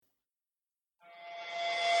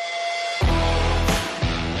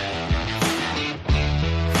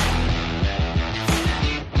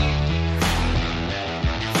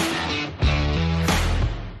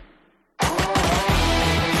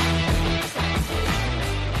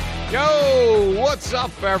What's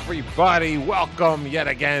up, everybody? Welcome yet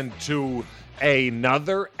again to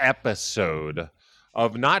another episode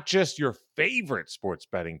of not just your favorite sports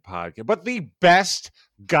betting podcast, but the best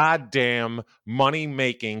goddamn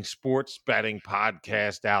money-making sports betting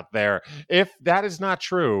podcast out there. If that is not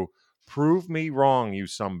true, prove me wrong, you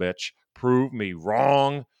sumbitch. Prove me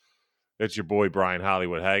wrong. It's your boy, Brian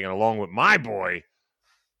Hollywood, hanging along with my boy,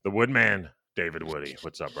 the Woodman, David Woody.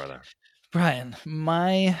 What's up, brother? Brian,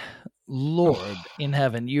 my Lord in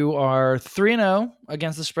heaven, you are 3-0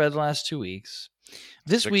 against the spread the last 2 weeks.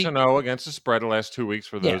 This week, 6-0 against the spread the last 2 weeks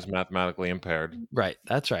for those mathematically impaired. Right,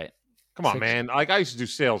 that's right. Come on, man. Like, I used to do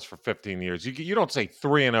sales for 15 years. You don't say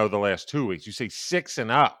 3-0 the last 2 weeks. You say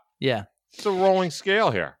 6-0. Yeah. It's a rolling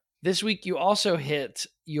scale here. This week, you also hit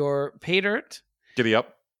your pay dirt. Giddy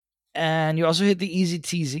up. And you also hit the easy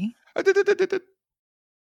teasy.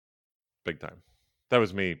 Big time. That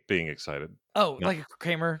was me being excited. Oh, like a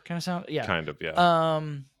Kramer kind of sound? Yeah. Kind of, yeah.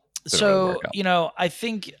 So, I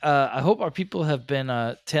think, I hope our people have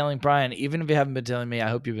been tailing Brian. Even if you haven't been tailing me, I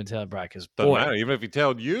hope you've been tailing Brian. Doesn't matter. Even if he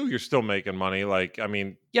tailed you, you're still making money.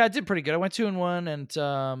 Yeah, I did pretty good. I went 2-1,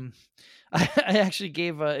 and I actually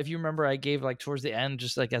gave, if you remember, I gave like towards the end,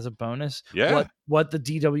 just like as a bonus, what the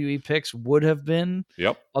DWE picks would have been.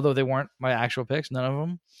 Yep. Although they weren't my actual picks, none of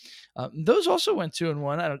them. Those also went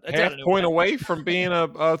 2-1. Half point away from being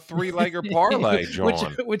a three-legger parlay,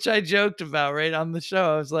 John. which I joked about right on the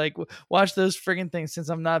show. I was like, watch those friggin' things. Since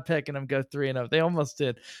I'm not picking them, go 3-0. They almost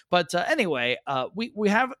did. But anyway, we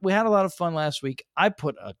had a lot of fun last week. I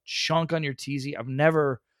put a chunk on your teasy.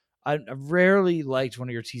 I've rarely liked one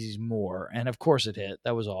of your teasies more, and of course it hit.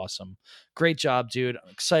 That was awesome. Great job, dude. I'm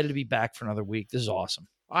excited to be back for another week. This is awesome.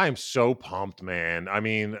 I am so pumped, man. I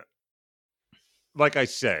mean, like I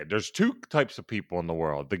said, there's two types of people in the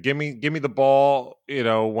world. The give me the ball,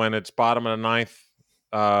 when it's bottom of the ninth,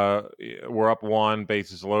 we're up 1,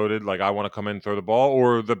 bases loaded, like I want to come in and throw the ball,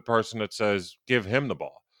 or the person that says give him the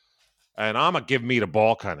ball. And I'm a give me the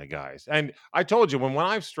ball kind of guys. And I told you when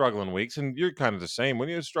I'm struggling weeks, and you're kind of the same, when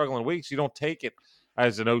you're struggling weeks, you don't take it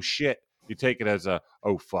as an oh shit. You take it as a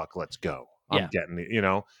oh fuck, let's go. I'm getting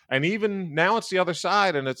it, And even now it's the other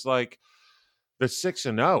side, and it's like the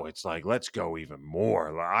 6-0. It's like let's go even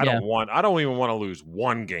more. I don't even want to lose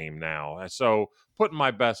one game now. So putting my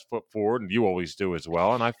best foot forward, and you always do as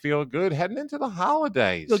well. And I feel good heading into the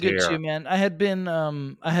holidays. Feel good too, man. I had been,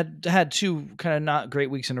 I had 2 kind of not great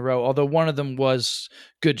weeks in a row. Although one of them was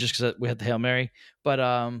good, just because we had the Hail Mary. But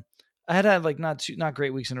I had like not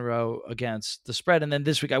great weeks in a row against the spread, and then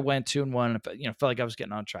this week I went 2-1, and felt like I was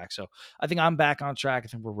getting on track. So I think I'm back on track. I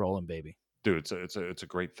think we're rolling, baby. Dude, it's a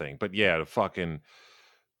great thing. But yeah, the fucking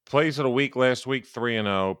plays of the week last week,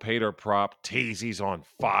 3-0, paid our prop, Teasy's on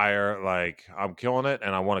fire. Like, I'm killing it,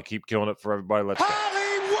 and I want to keep killing it for everybody. Let's go.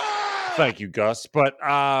 Thank you, Gus.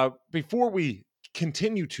 But before we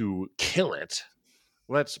continue to kill it,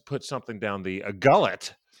 let's put something down the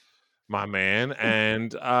gullet, my man.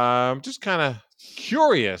 And I'm just kind of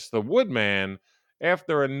curious, the Woodman,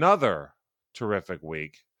 after another terrific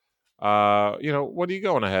week, what are you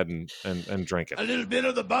going ahead and drinking? A little bit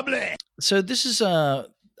of the bubbly. So this is I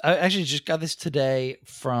actually just got this today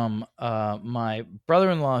from my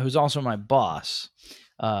brother-in-law, who's also my boss.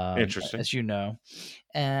 Interesting, as you know,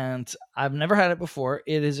 and I've never had it before.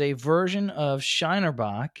 It is a version of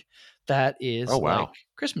Shinerbach that is like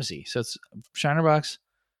Christmassy. So it's Shinerbach's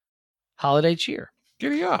Holiday Cheer.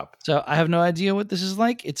 Giddy up. So I have no idea what this is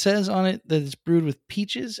like. It says on it that it's brewed with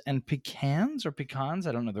peaches and pecans or pecans.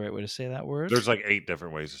 I don't know the right way to say that word. There's like 8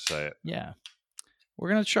 different ways to say it. Yeah. We're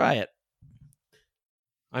going to try it.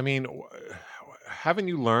 I mean, haven't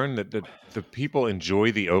you learned that the people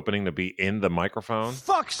enjoy the opening to be in the microphone?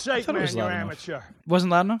 Fuck's sake, man, you're amateur.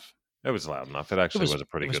 Wasn't loud enough? It was loud enough. It actually was a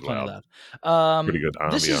pretty good loud. Pretty good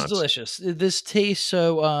ambiance. This is delicious. This tastes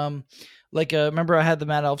so... remember I had the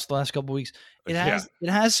Mad Elves the last couple of weeks. It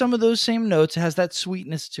has some of those same notes. It has that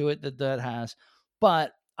sweetness to it that has,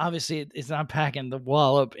 but obviously it's not packing the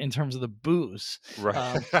wallop in terms of the booze.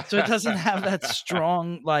 Right. So it doesn't have that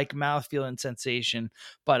strong like mouthfeel and sensation,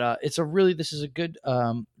 but this is a good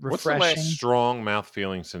refreshing. What's the last strong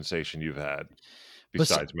mouth-feeling sensation you've had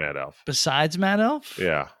besides Mad Elf? Besides Mad Elf?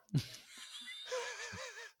 Yeah.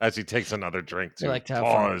 As he takes another drink to like to have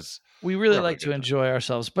pause. Fun. We really like to enjoy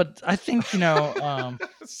ourselves, but I think,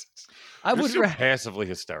 I would passively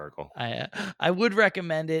hysterical. I would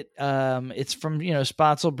recommend it. It's from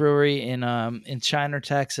Spotzel Brewery in Shiner,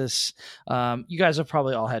 Texas. You guys have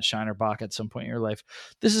probably all had Shinerbach at some point in your life.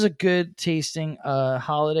 This is a good tasting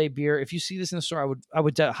holiday beer. If you see this in the store, I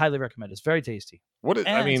would highly recommend it. It's very tasty.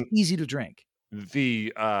 It's easy to drink.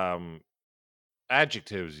 The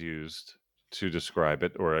adjectives used to describe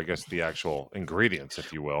it, or I guess the actual ingredients,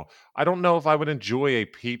 if you will. I don't know if I would enjoy a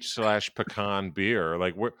peach/pecan beer.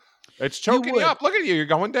 Like it's choking you up. Look at you. You're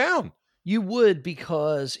going down. You would,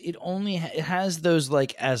 because it only it has those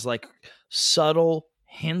like as like subtle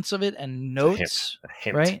hints of it and notes, A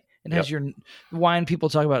hint. right? It has your wine. People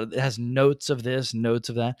talk about it. It has notes of this, notes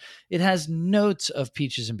of that. It has notes of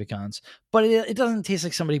peaches and pecans, but it doesn't taste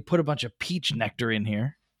like somebody put a bunch of peach nectar in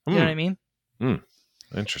here. You know what I mean?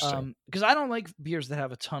 Interesting. Because I don't like beers that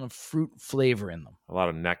have a ton of fruit flavor in them. A lot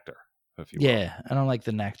of nectar, if you will. Yeah, I don't like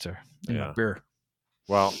the nectar in my beer.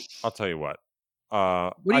 Well, I'll tell you what.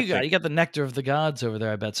 What do you got? You got the nectar of the gods over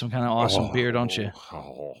there, I bet. Some kind of awesome beer, don't you?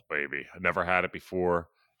 Oh, baby. I never had it before.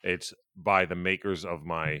 It's by the makers of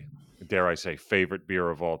my, dare I say, favorite beer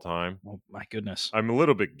of all time. Oh, my goodness. I'm a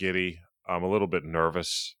little bit giddy. I'm a little bit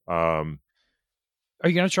nervous. Are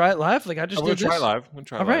you going to try it live? Like I just did this? Try live. I'm going to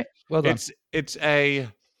try all live. Right. Well done. It's a...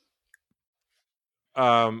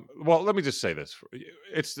 well, let me just say this.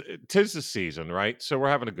 Tis the season, right? So we're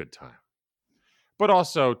having a good time. But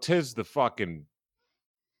also, tis the fucking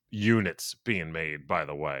units being made, by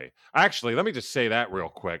the way. Actually, let me just say that real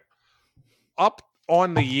quick. Up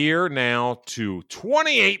on the year now to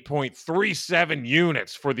 28.37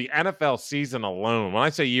 units for the NFL season alone. When I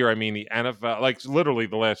say year, I mean the NFL, like literally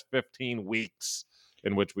the last 15 weeks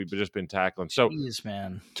in which we've just been tackling. So, jeez,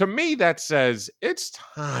 man. To me, that says it's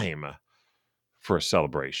time for a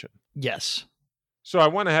celebration. Yes. So I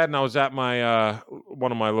went ahead and I was at my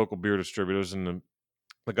one of my local beer distributors, and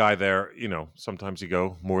the guy there, you know, sometimes you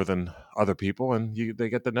go more than other people, and they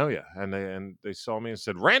get to know you. And they saw me and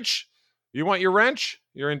said, "Wrench, you want your wrench?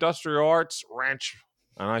 Your industrial arts wrench?"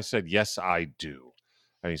 And I said, "Yes, I do."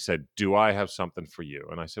 And he said, "Do I have something for you?"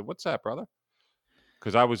 And I said, "What's that, brother?"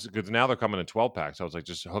 Because now they're coming in 12 packs. I was like,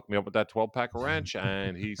 "Just hook me up with that 12-pack of wrench."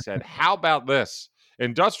 And he said, "How about this?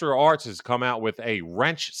 Industrial Arts has come out with a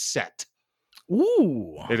wrench set."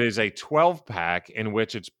 Ooh. It is a 12-pack in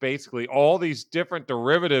which it's basically all these different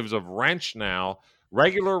derivatives of wrench now.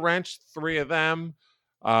 Regular wrench, 3 of them.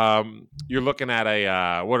 You're looking at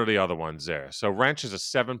a, what are the other ones there? So wrench is a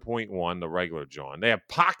 7.1, the regular John. They have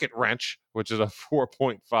pocket wrench, which is a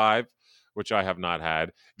 4.5, which I have not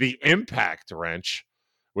had. The impact wrench,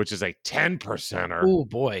 which is a 10%er. Oh,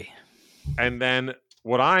 boy. And then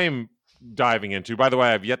what I'm diving into, by the way,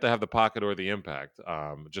 I've yet to have the pocket or the impact.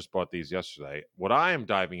 Just bought these yesterday. What I am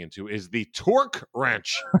diving into is the torque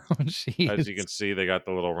wrench. As you can see, they got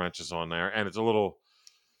the little wrenches on there, and it's a little,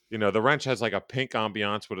 you know, the wrench has like a pink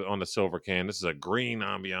ambiance with it on the silver can. This is a green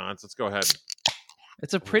ambiance. Let's go ahead.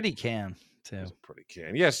 It's a pretty can too. It's a pretty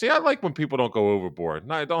can. Yeah. See, I like when people don't go overboard.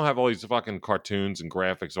 No, I don't have all these fucking cartoons and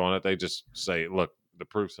graphics on it. They just say, "Look, the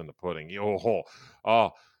proof's in the pudding." Oh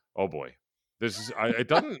boy. This is. It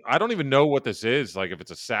doesn't. I don't even know what this is. Like if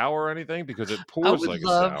it's a sour or anything, because it pours like a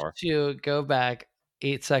sour. I would love to go back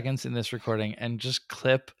 8 seconds in this recording and just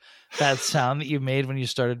clip that sound that you made when you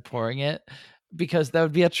started pouring it, because that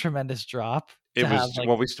would be a tremendous drop. It was like,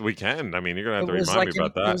 well, we can. I mean, you're gonna have to remind me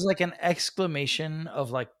about that. It was like an exclamation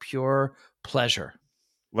of like pure pleasure.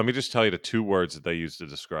 Let me just tell you the 2 words that they use to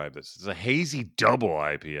describe this. It's a hazy double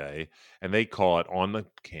IPA, and they call it on the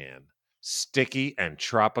can sticky and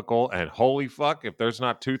tropical. And holy fuck, if there's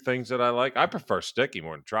not 2 things that I like, I prefer sticky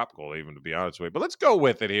more than tropical, even, to be honest with you. But let's go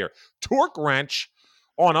with it here. Torque wrench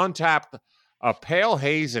on Untapped. A pale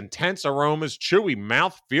haze, intense aromas, chewy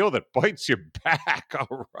mouthfeel that bites your back.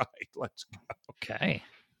 All right, let's go. Okay.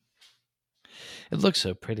 It looks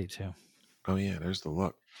so pretty too. Oh yeah, there's the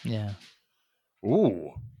look. Yeah.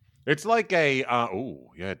 Ooh. It's like a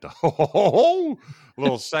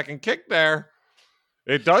little second kick there.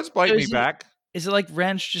 It does bite me back. Is it like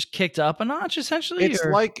wrench just kicked up a notch, essentially? It's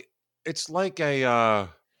like a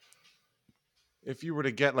if you were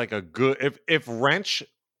to get like a good if wrench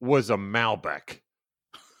was a Malbec.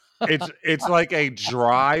 It's like a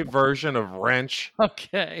dry version of wrench.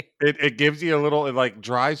 Okay. It gives you a little, it like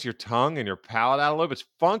dries your tongue and your palate out a little bit. It's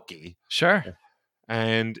funky. Sure.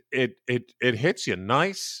 And it hits you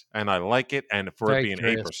nice, and I like it. And for it being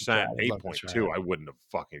 8%, 8.2, I wouldn't have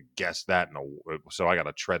fucking guessed that. So I got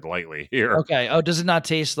to tread lightly here. Okay. Oh, does it not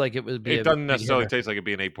taste like it would be? It doesn't necessarily taste like it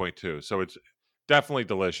being 8.2. So it's definitely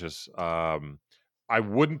delicious. I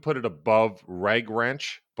wouldn't put it above Reg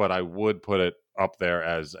Wrench, but I would put it up there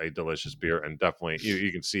as a delicious beer. And definitely,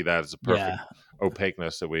 you can see that as a perfect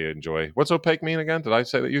opaqueness that we enjoy. What's opaque mean again? Did I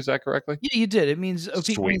use that correctly? Yeah, you did. It means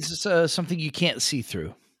opaque means something you can't see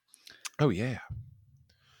through. Oh, yeah.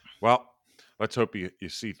 Well, let's hope you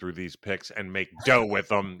see through these picks and make dough with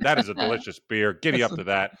them. That is a delicious beer. Giddy up to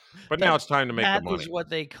that. But now it's time to make the money. That is what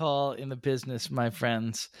they call in the business, my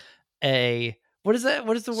friends, a What is that?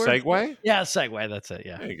 What is the word? Segue? Yeah, segue. That's it.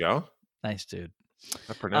 Yeah. There you go. Nice, dude.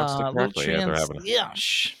 I pronounced it correctly after having a... Yeah.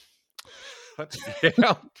 Shh. Let's get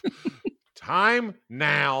out. Time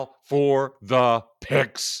now for the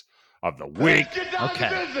picks of the week.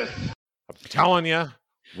 Okay. I'm telling you,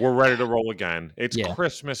 we're ready to roll again. It's Yeah.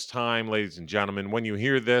 Christmas time, ladies and gentlemen. When you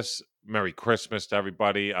hear this, Merry Christmas to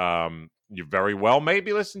everybody. You very well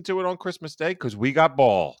maybe listen to it on Christmas Day because we got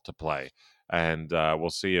ball to play. And we'll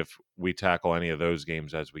see if we tackle any of those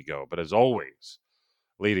games as we go. But as always,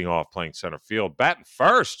 leading off playing center field, batting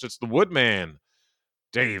first, it's the Woodman,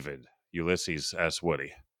 David Ulysses S.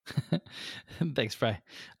 Woody. Thanks, Bry.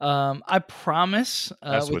 I promise.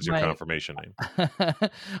 That's what's your confirmation name.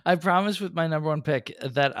 I promise with my number one pick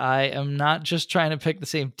that I am not just trying to pick the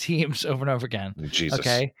same teams over and over again. Jesus.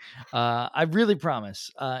 Okay. I really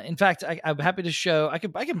promise. In fact, I'm happy to show. I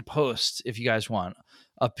can post if you guys want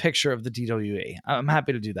a picture of the DWE. I'm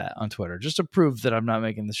happy to do that on Twitter just to prove that I'm not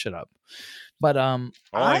making this shit up. But all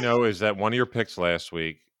I know is that one of your picks last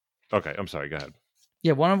week. Okay, I'm sorry. Go ahead.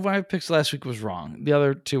 Yeah, one of my picks last week was wrong. The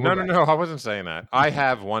other two were No. I wasn't saying that. I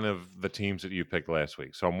have one of the teams that you picked last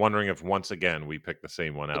week. So I'm wondering if once again we picked the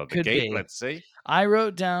same one out of the gate. Let's see. I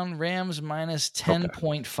wrote down Rams minus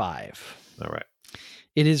 10.5. All right.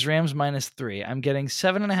 It is Rams minus 3. I'm getting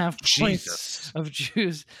 7.5 points of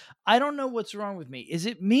juice. I don't know what's wrong with me. Is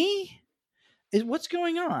it me? What's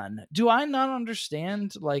going on? Do I not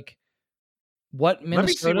understand what Minnesota? Let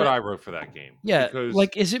me see what I wrote for that game. Yeah, because...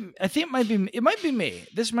 is it? I think it might be me.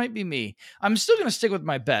 This might be me. I'm still going to stick with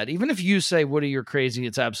my bet, even if you say, "Woody, you're crazy."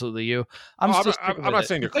 It's absolutely you. I'm not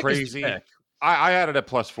saying you're crazy. I had it at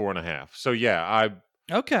plus 4.5. So yeah,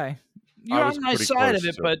 okay. You're on my side of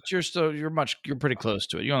it, but you're pretty close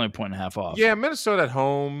to it. You're only 1.5 off. Yeah, Minnesota at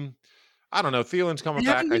home. I don't know. Thielen's coming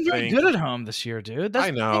back. I think very good at home this year, dude.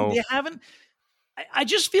 I know they haven't. I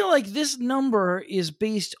just feel like this number is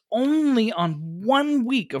based only on 1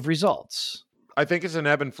 week of results. I think it's an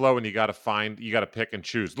ebb and flow, and you got to pick and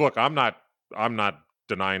choose. Look, I'm not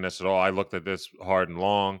denying this at all. I looked at this hard and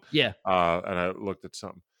long. Yeah. And I looked at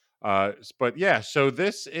something. But yeah, so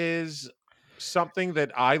this is something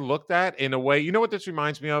that I looked at in a way. You know what this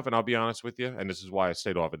reminds me of? And I'll be honest with you, and this is why I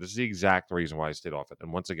stayed off it. This is the exact reason why I stayed off it.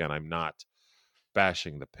 And once again, I'm not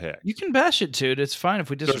bashing the pick. You can bash it, dude. It's fine if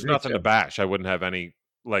we disagree. There's nothing to bash. I wouldn't have any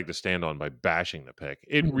leg to stand on by bashing the pick.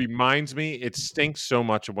 It reminds me, it stinks so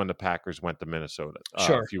much of when the Packers went to Minnesota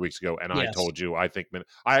a few weeks ago, and I told you I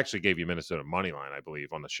actually gave you Minnesota money line, I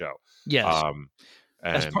believe, on the show. Yes,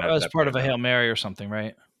 as part of a Hail Mary or something,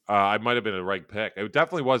 right? I might have been a reg pick. It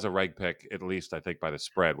definitely was a reg pick, at least I think by the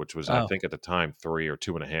spread, which was I think at the time 3 or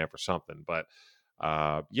 2.5 or something. But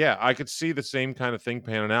yeah, I could see the same kind of thing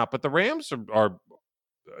panning out. But the Rams are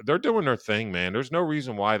they're doing their thing, man. There's no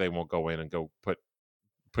reason why they won't go in and go put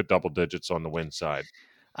double digits on the win side.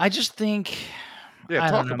 I just think. Yeah,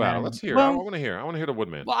 talk about it. Let's hear. I want to hear. I want to hear the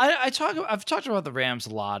Woodman. Well, I've talked about the Rams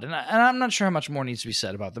a lot, and I'm not sure how much more needs to be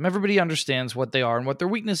said about them. Everybody understands what they are and what their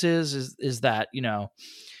weakness is that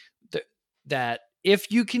that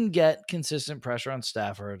if you can get consistent pressure on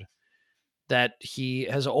Stafford, that he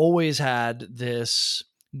has always had this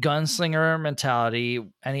gunslinger mentality,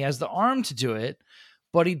 and he has the arm to do it,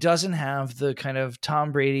 but he doesn't have the kind of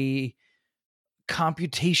Tom Brady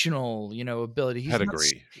computational, ability.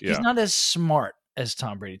 He's not as smart as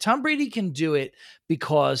Tom Brady. Tom Brady can do it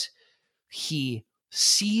because he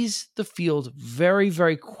sees the field very,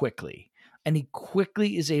 very quickly, and he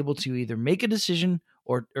quickly is able to either make a decision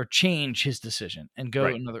or change his decision and go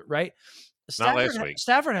another, right? Not last week.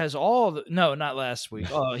 Stafford has not last week.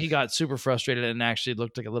 Oh, he got super frustrated and actually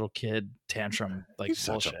looked like a little kid tantrum, he's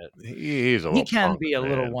bullshit. He's a little. He can be a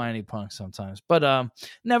little whiny punk sometimes, but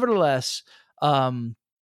nevertheless,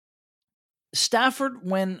 Stafford,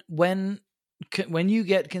 when you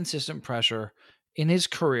get consistent pressure in his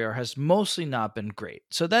career, has mostly not been great.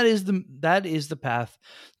 So that is the path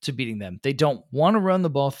to beating them. They don't want to run the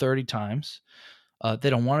ball 30 times.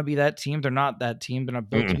 They don't want to be that team. They're not that team. They're not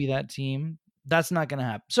built to be that team. That's not going to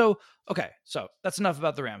happen. So that's enough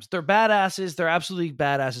about the Rams. They're badasses. They're absolutely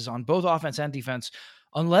badasses on both offense and defense,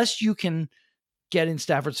 unless you can get in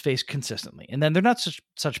Stafford's face consistently. And then they're not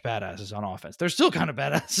such badasses on offense. They're still kind of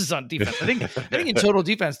badasses on defense. I think in total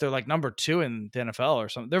defense, they're like number 2 in the NFL or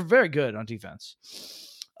something. They're very good on defense.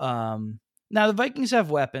 Now the Vikings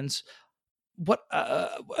have weapons. But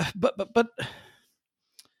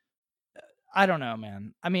I don't know,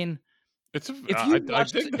 man. I mean, if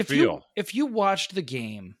you watched the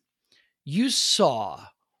game, you saw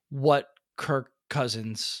what Kirk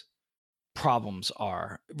Cousins' problems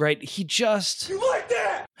are, right? He just you like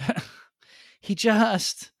that. he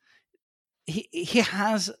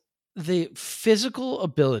has the physical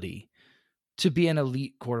ability to be an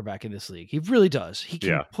elite quarterback in this league. He really does. He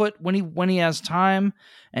can put when he has time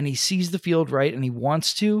and he sees the field right and he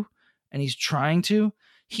wants to and he's trying to.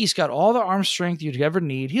 He's got all the arm strength you'd ever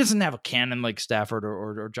need. He doesn't have a cannon like Stafford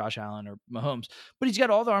or Josh Allen or Mahomes, but he's got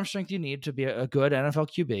all the arm strength you need to be a good NFL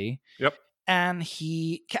QB. Yep. And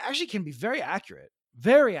he actually can be very accurate,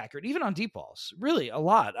 even on deep balls. Really, a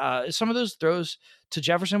lot. Some of those throws to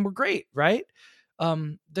Jefferson were great, right?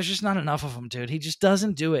 There's just not enough of them, dude. He just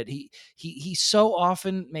doesn't do it. He so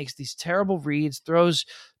often makes these terrible reads, throws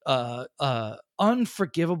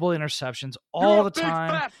unforgivable interceptions all the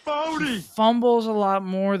time. He fumbles a lot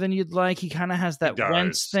more than you'd like. He kind of has that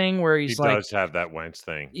Wentz thing where he does have that Wentz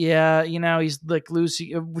thing. Yeah, he's like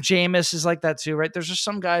loosey. Jameis is like that too, right? There's just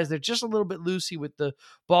some guys they're just a little bit loosey with the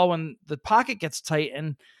ball when the pocket gets tight,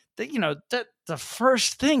 and the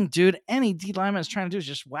first thing, dude, any D lineman is trying to do is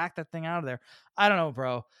just whack that thing out of there. I don't know,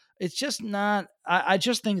 bro. It's just not. I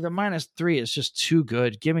just think the -3 is just too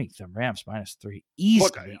good. Give me the Rams -3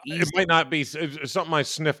 easily. It might not be it's something I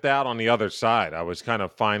sniffed out on the other side. I was kind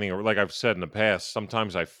of finding, like I've said in the past,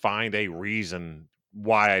 sometimes I find a reason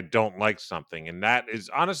why I don't like something, and that is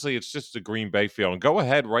honestly, it's just the Green Bay feel. And go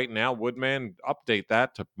ahead right now, Woodman, update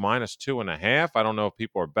that to -2.5. I don't know if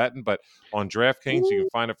people are betting, but on DraftKings you can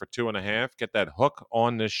find it for 2.5. Get that hook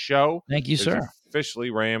on this show. Thank you, sir.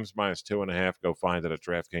 Officially Rams -2.5. Go find it at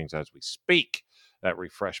DraftKings as we speak. That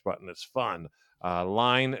refresh button is fun.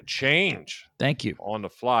 Line change. Thank you. On the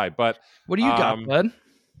fly. But what do you got, bud?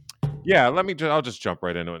 Yeah, I'll just jump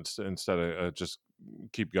right into it instead of just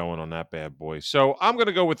keep going on that bad boy. So I'm going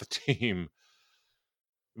to go with the team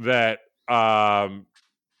that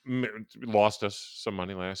lost us some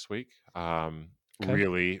money last week.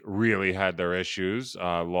 Really, really had their issues.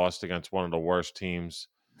 Lost against one of the worst teams.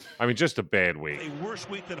 I mean, just a bad week. A worse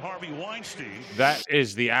week than Harvey Weinstein. That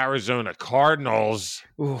is the Arizona Cardinals.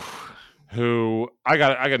 Oof. Who I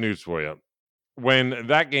got news for you. When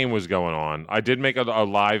that game was going on, I did make a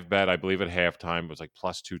live bet. I believe at halftime it was like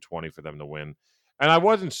 +220 for them to win, and I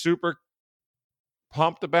wasn't super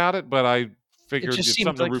pumped about it, but I figured it just it's seemed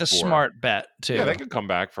something like to root the for. Smart bet too. Yeah, they could come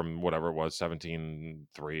back from whatever it was,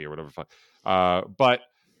 17-3 or whatever. But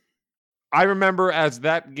I remember as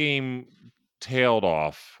that game tailed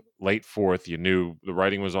off late fourth, you knew the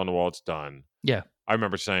writing was on the wall. It's done. Yeah. I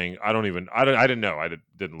remember saying, I didn't know. I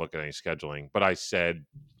didn't look at any scheduling, but I said,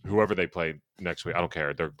 whoever they play next week, I don't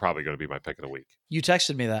care. They're probably going to be my pick of the week. You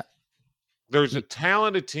texted me that. There's a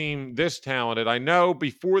talented team, this talented. I know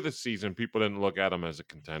before the season, people didn't look at them as a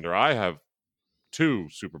contender. I have 2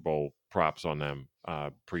 Super Bowl props on them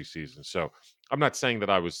preseason. So I'm not saying that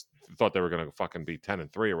I thought they were going to fucking be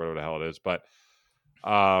 10-3 or whatever the hell it is, but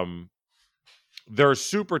they're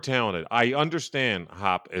super talented. I understand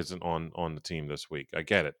Hop isn't on the team this week. I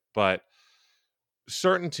get it. But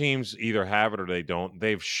certain teams either have it or they don't.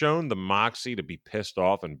 They've shown the moxie to be pissed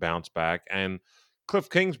off and bounce back. And Cliff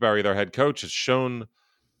Kingsbury, their head coach, has shown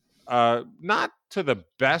not to the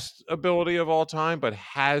best ability of all time, but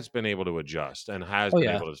has been able to adjust and has been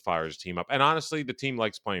able to fire his team up. And honestly, the team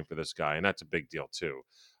likes playing for this guy, and that's a big deal too.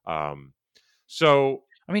 So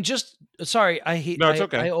I mean, sorry, I hate. No, it's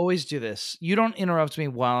okay. I always do this. You don't interrupt me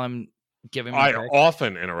while I'm giving. I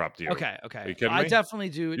often interrupt you. Okay. Are you kidding me? I definitely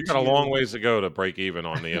do. You got a long ways to go to break even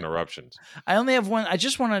on the interruptions. I only have one. I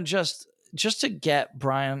just want to just to get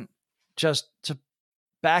Brian, just to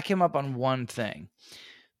back him up on one thing.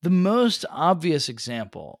 The most obvious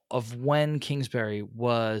example of when Kingsbury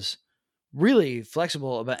was really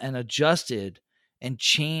flexible and adjusted and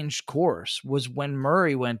changed course was when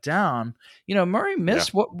Murray went down. Murray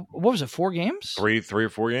missed what was it, 4 games? 3 or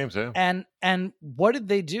 4 games, yeah. And what did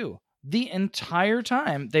they do? The entire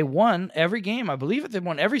time they won every game. I believe that they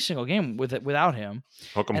won every single game without him.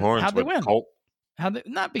 Hook 'em horns. How'd they win? Colt.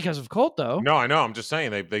 Not because of Colt though. No, I know. I'm just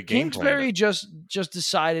saying they game Kingsbury just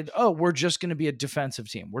decided, we're just going to be a defensive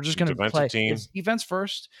team. We're just going to play defense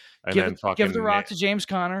first. And give the rock to James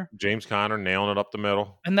Conner. James Conner nailing it up the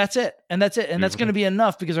middle. And that's it. And that's going to be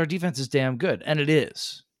enough because our defense is damn good, and it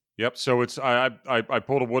is. Yep. So it's I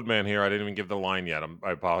pulled a Woodman here. I didn't even give the line yet.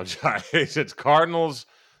 I apologize. It's Cardinals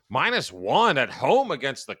 -1 at home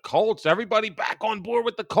against the Colts. Everybody back on board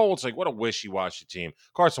with the Colts. Like, what a wishy-washy team.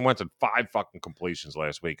 Carson Wentz had 5 fucking completions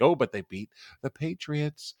last week. Oh, but they beat the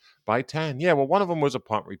Patriots by 10. Yeah, well, one of them was a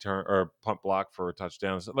punt return or punt block for a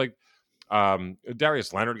touchdown. So, like,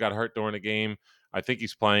 Darius Leonard got hurt during the game. I think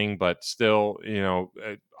he's playing, but still,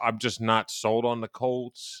 I'm just not sold on the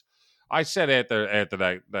Colts. I said after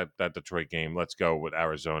that Detroit game, let's go with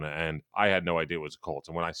Arizona, and I had no idea it was the Colts.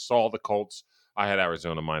 And when I saw the Colts, I had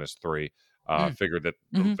Arizona -3. Figured that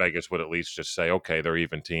Mhm. Vegas would at least just say, okay, they're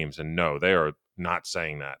even teams. And no, they are not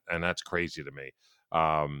saying that. And that's crazy to me.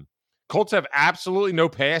 Colts have absolutely no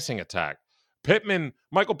passing attack.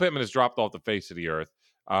 Michael Pittman has dropped off the face of the earth.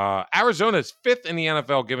 Arizona is 5th in the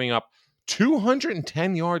NFL, giving up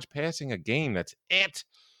 210 yards passing a game. That's it.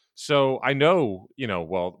 So I know,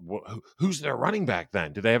 who's their running back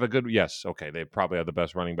then? Do they have a good? Yes. Okay. They probably have the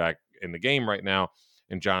best running back in the game right now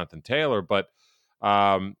in Jonathan Taylor. But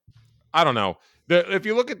I don't know. If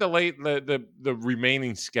you look at the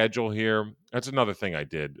remaining schedule here, that's another thing I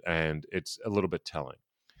did, and it's a little bit telling.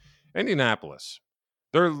 Indianapolis,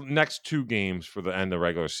 their next 2 games for the end of the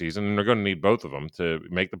regular season, and they're going to need both of them to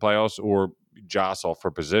make the playoffs or jostle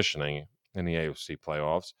for positioning in the AFC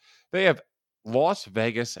playoffs. They have Las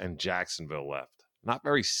Vegas and Jacksonville left. Not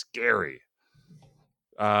very scary.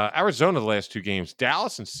 Arizona, the last 2 games,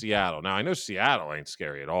 Dallas and Seattle. Now, I know Seattle ain't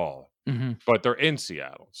scary at all, but they're in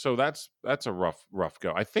Seattle. So that's a rough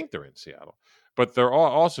go. I think they're in Seattle. But they're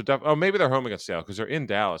also maybe they're home against Seattle because they're in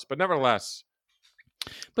Dallas. But nevertheless,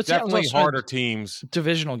 But definitely harder teams.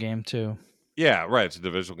 Divisional game too. Yeah, right. It's a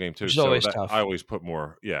divisional game too. Which is always tough. I always put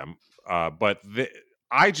more. Yeah, but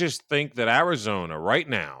I just think that Arizona right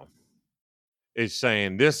now is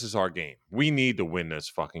saying this is our game. We need to win this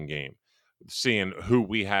fucking game. Seeing who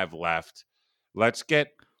we have left, let's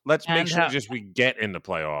make sure we get in the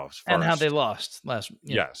playoffs first. And how they lost last.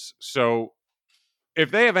 Yeah. Yes. So if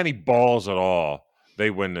they have any balls at all, they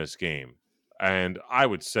win this game. And I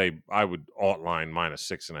would say I would outline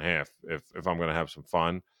 -6.5 if I'm going to have some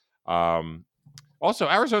fun. Also,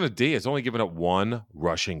 Arizona D has only given up 1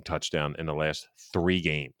 rushing touchdown in the last 3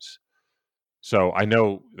 games. So I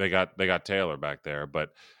know they got Taylor back there,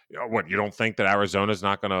 but you don't think that Arizona's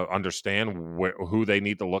not going to understand who they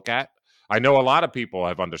need to look at? I know a lot of people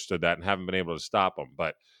have understood that and haven't been able to stop them,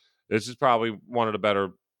 but this is probably one of the better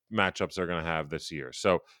matchups they're going to have this year.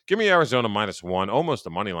 So give me Arizona -1, almost a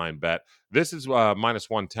money line bet. This is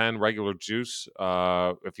 -110 regular juice.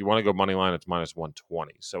 If you want to go money line, it's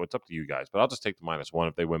 -120. So it's up to you guys, but I'll just take the -1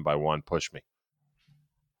 if they win by 1. Push me.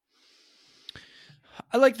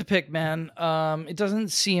 I like the pick, man. It doesn't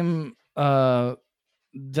seem that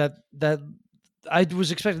I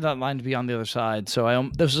was expecting that line to be on the other side, so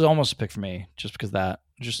this is almost a pick for me, just because that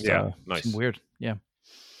nice, weird. Yeah,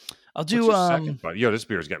 I'll do. But this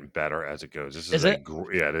beer is getting better as it goes. This is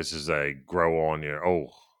this is a grow on your.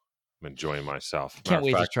 Oh, I'm enjoying myself. Can't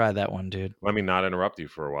wait to try that one, dude. Let me not interrupt you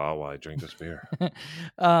for a while I drink this beer.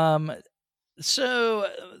 So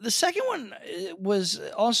the second one was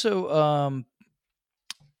also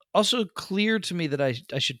clear to me that I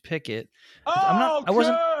should pick it. I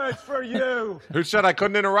wasn't good for you. Who said I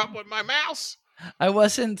couldn't interrupt with my mouse? I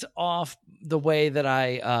wasn't off the way that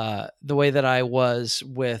I was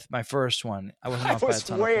with my first one. I wasn't off by a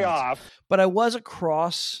ton of points, off. but I was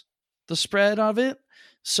across the spread of it.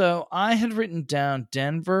 So I had written down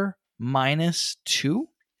Denver -2.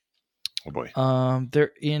 Oh boy.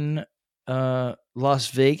 They're in Las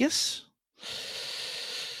Vegas.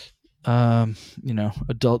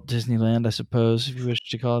 Adult Disneyland, I suppose, if you wish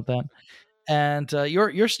to call it that. And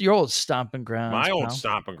your old stomping grounds. My old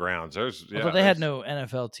stomping grounds. Although they had no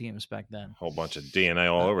NFL teams back then. A whole bunch of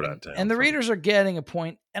DNA all over that town. And the Raiders are getting a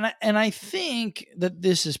point. And I think that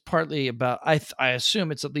this is partly about. I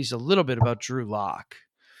assume it's at least a little bit about Drew Lock.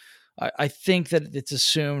 I think that it's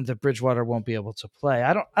assumed that Bridgewater won't be able to play.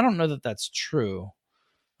 I don't know that that's true.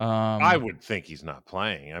 I would think he's not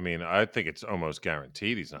playing. I mean, I think it's almost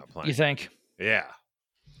guaranteed he's not playing. You think? Yeah.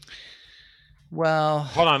 Well,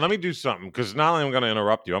 hold on. Let me do something because not only am I going to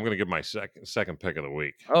interrupt you, I'm going to give my second pick of the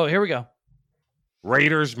week. Oh, here we go.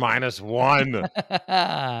 Raiders -1.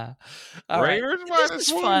 Raiders -1. This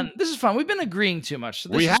is fun. This is fun. We've been agreeing too much.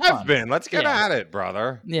 So we have been. Let's get at it,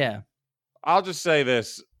 brother. Yeah. I'll just say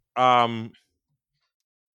this.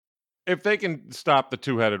 If they can stop the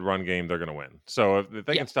 2-headed run game, they're going to win. So if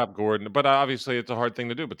they can stop Gordon, but obviously it's a hard thing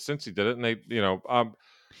to do. But since he did it, and they,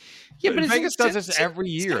 but Vegas does this every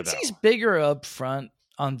year. He's bigger up front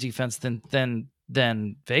on defense than Vegas.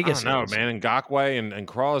 I don't know, man. Ngakoue and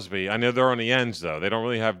Crosby. I know they're on the ends though. They don't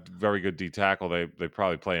really have very good D tackle. They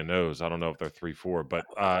probably play a nose. I don't know if they're 3-4, but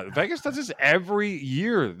Vegas does this every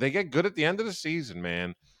year. They get good at the end of the season,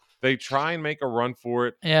 man. They try and make a run for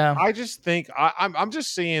it. Yeah. I just think I'm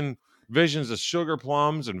just seeing visions of sugar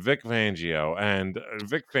plums and Vic Fangio. And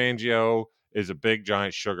Vic Fangio is a big,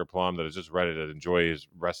 giant sugar plum that is just ready to enjoy his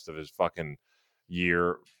rest of his fucking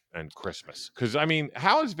year and Christmas. Because, I mean,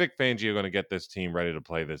 how is Vic Fangio going to get this team ready to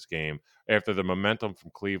play this game after the momentum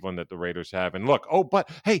from Cleveland that the Raiders have? And look, but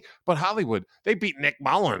Hollywood, they beat Nick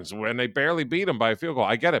Mullins when they barely beat him by a field goal.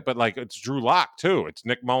 I get it, but, it's Drew Lock, too. It's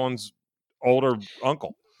Nick Mullins' older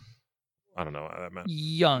uncle. I don't know what that meant.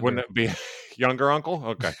 Younger. Wouldn't it be younger uncle?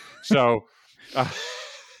 Okay. So,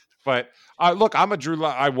 but look, I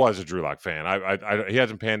was a Drew Lock fan. He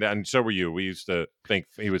hasn't panned out, and so were you. We used to think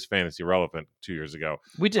he was fantasy relevant 2 years ago.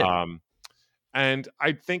 We did. And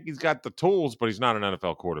I think he's got the tools, but he's not an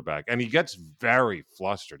NFL quarterback. And he gets very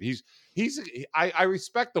flustered. I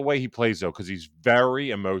respect the way he plays, though, because he's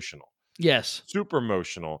very emotional. Yes. Super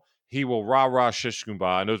emotional. He will rah-rah shish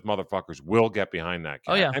kumbah, and those motherfuckers will get behind that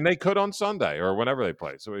cat. Oh, yeah. And they could on Sunday or whenever they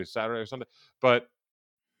play. So it's Saturday or Sunday. But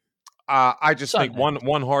I just think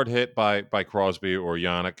one hard hit by Crosby or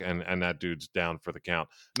Yannick, and that dude's down for the count.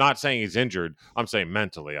 Not saying he's injured. I'm saying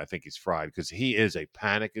mentally, I think he's fried because he is a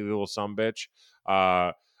panicky little sumbitch.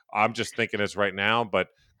 I'm just thinking this right now, but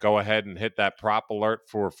go ahead and hit that prop alert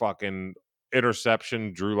for fucking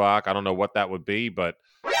interception, Drew Lock. I don't know what that would be, but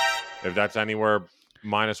if that's anywhere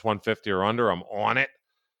minus 150 or under, I'm on it.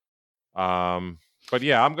 But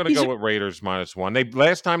yeah, I'm going to go with Raiders -1.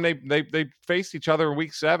 Last time they faced each other in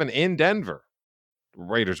Week 7 in Denver,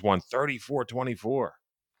 Raiders won 34-24.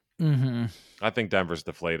 Mm-hmm. I think Denver's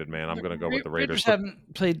deflated, man. I'm going to go with the Raiders.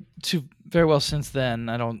 Haven't played too very well since then,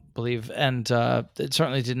 I don't believe, and it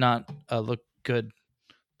certainly did not look good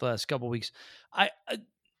the last couple of weeks. I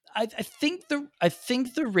think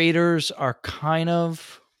the Raiders are kind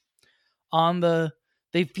of on the.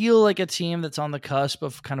 They feel like a team that's on the cusp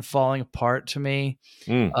of kind of falling apart to me.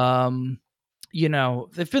 You know,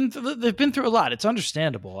 they've been through a lot. It's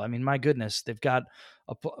understandable. I mean, my goodness, they've got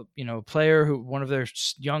a player who one of their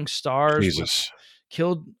young stars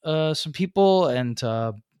killed some people, and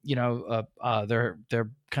their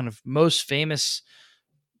kind of most famous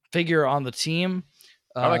figure on the team.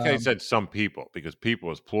 I like how he said some people, because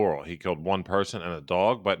people is plural. He killed one person and a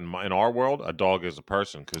dog, but in our world, a dog is a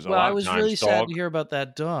person. Because I was really sad to hear about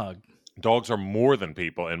that dog. Dogs are more than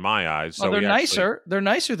people in my eyes. So they're nicer. They're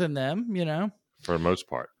nicer than them, you know, for the most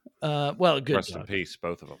part. Good. Rest in peace,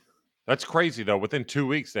 both of them. That's crazy, though. Within 2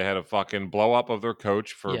 weeks, they had a fucking blow up of their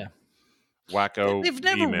coach for wacko. They've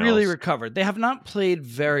never emails. really recovered. They have not played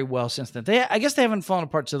very well since then. I guess they haven't fallen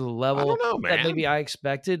apart to the level that maybe I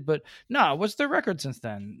expected. But no, what's their record since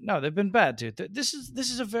then? No, they've been bad, dude. This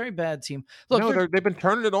is a very bad team. Look, they've been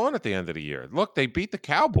turning it on at the end of the year. Look, they beat the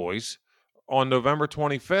Cowboys on November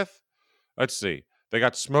 25th. Let's see. They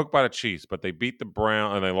got smoked by the Chiefs, but they beat the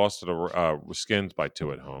Browns, and they lost to the Skins by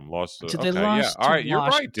 2 at home. They lost All right, you're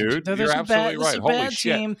right, dude. You're absolutely right. Holy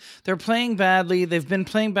shit. Team. They're playing badly. They've been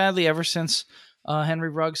playing badly ever since Henry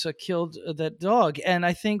Ruggs killed that dog. And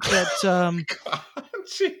I think that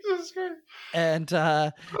Jesus Christ. And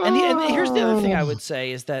here's the other thing I would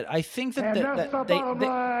say is that I think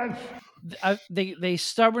that they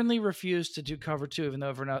stubbornly refuse to do cover 2, even though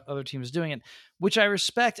every other team is doing it, which I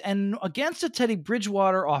respect. And against a Teddy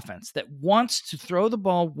Bridgewater offense that wants to throw the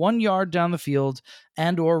ball 1 yard down the field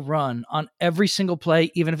and or run on every single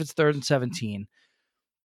play, even if it's 3rd and 17,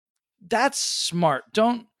 that's smart.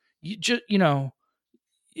 Don't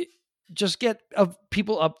just get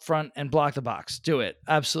people up front and block the box. Do it.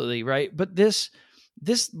 Absolutely. Right. But this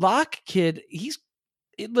Lock kid, he's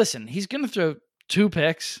going to throw 2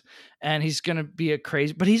 picks and he's going to be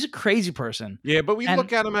but he's a crazy person. Yeah. But we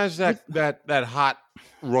look at him as that hot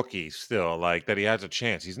rookie still, like that he has a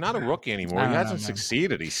chance. He's not a rookie anymore. He hasn't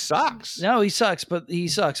succeeded. He sucks. No, he sucks. But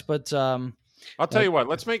I'll tell you what,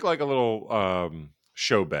 let's make like a little,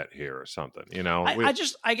 show bet here or something, you know.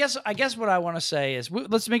 I guess what I want to say is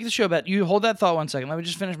let's make the show bet. You hold that thought 1 second. Let me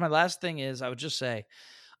just finish. My last thing is I would just say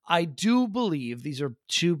I do believe these are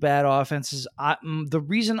 2 bad offenses. The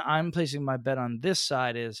reason I'm placing my bet on this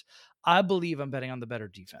side is I believe I'm betting on the better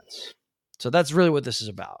defense. So that's really what this is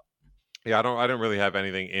about. Yeah, I don't really have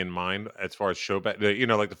anything in mind as far as show bet. You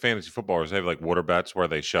know, like the fantasy footballers, they have like water bets where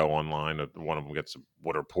they show online that one of them gets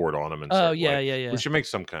water poured on them. And yeah. We should make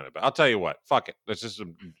some kind of bet. I'll tell you what, fuck it. That's just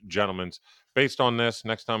some gentlemen's. Based on this,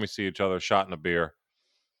 next time we see each other, shot in a beer.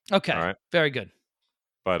 Okay, all right, very good.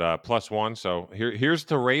 But +1. So here's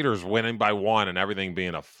the Raiders winning by 1 and everything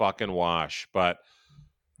being a fucking wash. But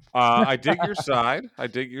I dig your side.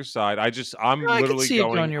 I'm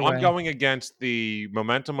going against the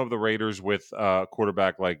momentum of the Raiders with a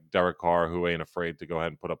quarterback like Derek Carr, who ain't afraid to go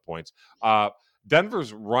ahead and put up points.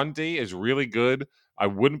 Denver's run D is really good. I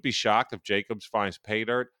wouldn't be shocked if Jacobs finds pay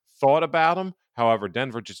dirt. Thought about him. However,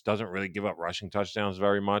 Denver just doesn't really give up rushing touchdowns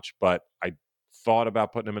very much, but I thought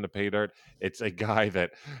about putting him in the pay dirt. It's a guy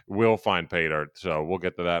that will find pay dirt. So we'll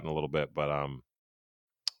get to that in a little bit, but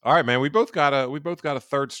all right, man. We both got a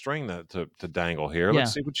third string to dangle here.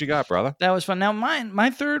 Let's see what you got, brother. That was fun. Now, my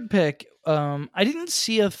third pick. I didn't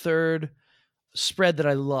see a third spread that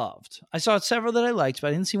I loved. I saw several that I liked, but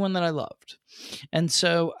I didn't see one that I loved. And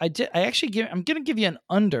so I'm going to give you an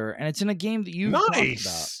under, and it's in a game that you've talked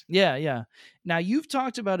about. Yeah. Now, you've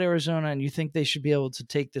talked about Arizona, and you think they should be able to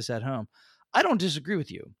take this at home. I don't disagree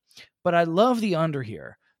with you, but I love the under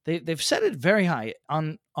here. They've set it very high.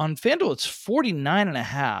 On FanDuel, it's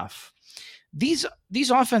 49.5. These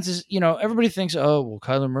offenses, everybody thinks, oh, well,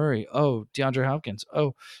 Kyler Murray, oh, DeAndre Hopkins,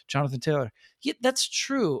 oh, Jonathan Taylor. Yeah, that's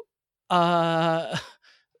true. By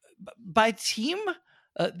team,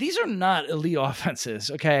 these are not elite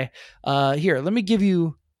offenses. Okay. Here, let me give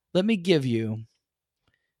you,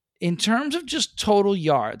 in terms of just total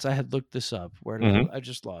yards, I had looked this up. Where did I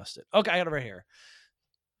just lost it? Okay, I got it right here.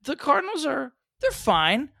 The Cardinals they're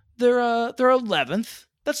fine. They're 11th.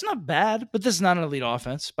 That's not bad, but this is not an elite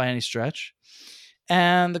offense by any stretch.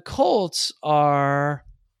 And the Colts are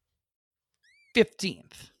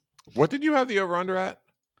 15th. What did you have the over-under at?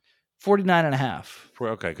 49.5.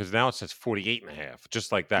 Okay, because now it says 48.5,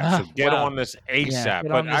 just like that. So get on this ASAP.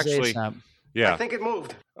 But actually, ASAP. Yeah. I think it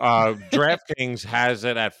moved. DraftKings has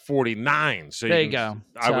it at 49. So there you go.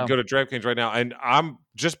 I would go to DraftKings right now. And I'm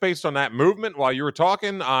just based on that movement while you were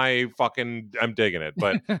talking, I'm digging it.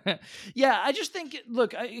 But yeah, I just think,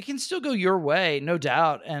 look, it can still go your way, no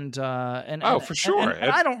doubt. And for sure. And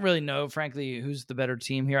I don't really know, frankly, who's the better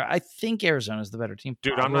team here. I think Arizona's the better team.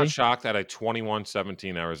 Dude, probably. I'm not shocked at a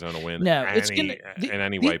 21-17 Arizona win. No, in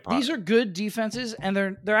any way possible. These are good defenses, and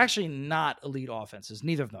they're actually not elite offenses,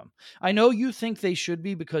 neither of them. I know you think they should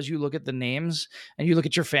be because you look at the names and you look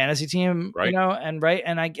at your fantasy team, right.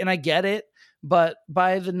 And I get it. But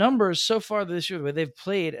by the numbers so far this year, the way they've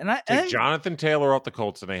played, take Jonathan Taylor off the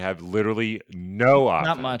Colts, and they have literally no offense.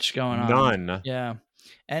 Not much going on. None. Yeah.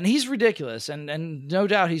 And he's ridiculous, and no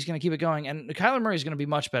doubt he's going to keep it going. And Kyler Murray is going to be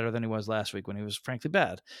much better than he was last week when he was frankly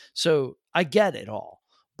bad. So I get it all.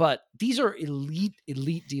 But these are elite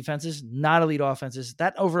defenses, not elite offenses.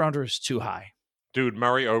 That over-under is too high. Dude,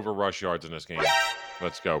 Murray over rush yards in this game.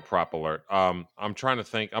 Let's go. Prop alert. I'm trying to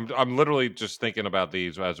think. I'm literally just thinking about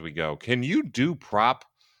these as we go. Can you do prop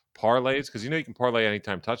parlays? Because you can parlay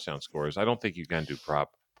anytime touchdown scores. I don't think you can do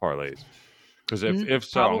prop parlays. Because if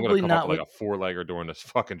so, I'm going to come up with like a 4-legger during this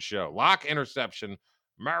fucking show. Lock interception,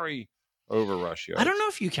 Murray over rush yards. I don't know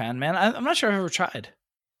if you can, man. I'm not sure I've ever tried.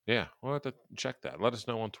 Yeah, we'll have to check that. Let us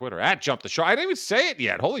know on Twitter. At Jump the Sharp. I didn't even say it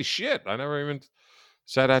yet. Holy shit. I never even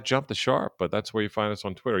said at Jump the Sharp, but that's where you find us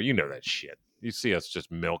on Twitter. You know that shit. You see us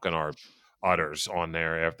just milking our udders on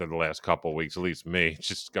there after the last couple of weeks, at least me,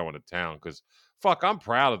 just going to town because, fuck, I'm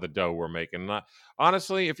proud of the dough we're making.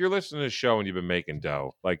 Honestly, if you're listening to the show and you've been making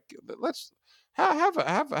dough, like, let's have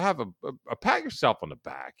a pat yourself on the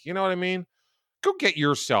back. You know what I mean? Go get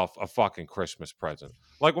yourself a fucking Christmas present.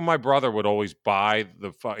 Like when my brother would always buy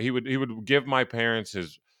he would give my parents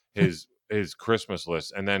his Christmas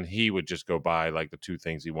list, and then he would just go buy like the two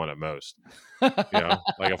things he wanted most. Like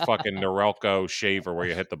a fucking Norelco shaver where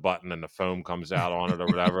you hit the button and the foam comes out on it or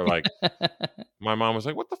whatever. Like my mom was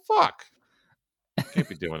like, "What the fuck? Can't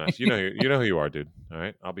be doing this." You know who you are, dude. All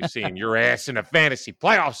right, I'll be seeing your ass in the fantasy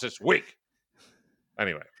playoffs this week.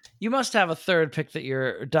 Anyway, you must have a third pick that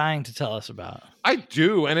you're dying to tell us about. I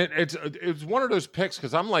do, and it's one of those picks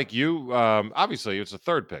because I'm like you. Obviously, it's a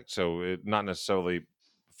third pick, so it's not necessarily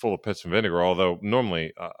full of piss and vinegar, although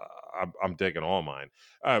normally I'm digging all mine.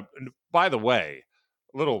 By the way,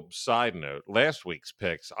 little side note, last week's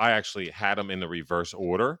picks, I actually had them in the reverse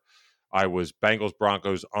order. I was Bengals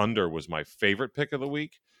Broncos under was my favorite pick of the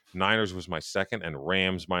week. Niners was my second, and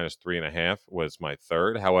Rams -3.5 was my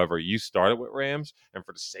third. However, you started with Rams, and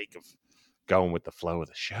for the sake of going with the flow of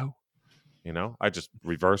the show, I just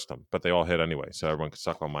reversed them, but they all hit anyway, so everyone could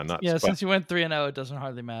suck on my nuts. Yeah, since you went 3-0, it doesn't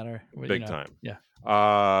hardly matter. Big time. Yeah.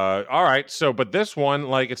 All right. So, but this one,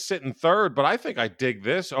 like, it's sitting third, but I think I dig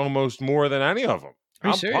this almost more than any of them.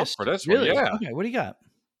 I'm serious for this really? one. Yeah. Okay. What do you got?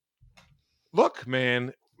 Look,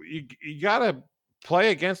 man, you got to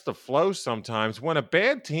play against the flow sometimes. When a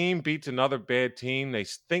bad team beats another bad team, they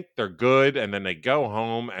think they're good, and then they go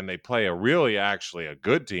home and they play actually a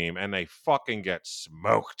good team, and they fucking get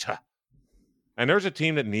smoked. And there's a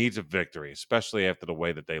team that needs a victory, especially after the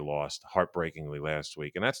way that they lost heartbreakingly last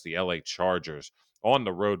week, and that's the LA Chargers on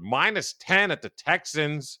the road, -10 at the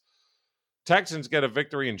Texans. Texans get a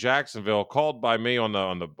victory in Jacksonville, called by me on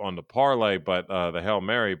the parlay, but the Hail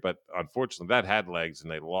Mary. But unfortunately, that had legs and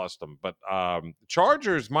they lost them. But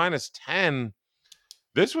Chargers -10.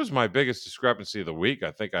 This was my biggest discrepancy of the week. I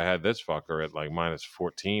think I had this fucker at like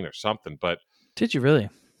 -14 or something. But did you really?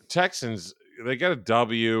 Texans, they get a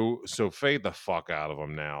W, so fade the fuck out of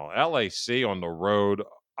them now. LAC on the road.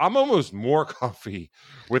 I'm almost more comfy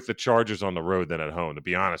with the Chargers on the road than at home, to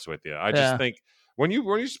be honest with you. I just think when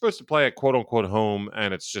you're supposed to play at quote unquote home,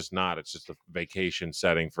 and it's just not. It's just a vacation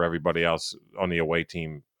setting for everybody else on the away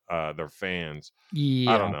team, their fans.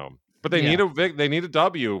 Yeah. I don't know. But they need a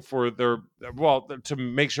W for to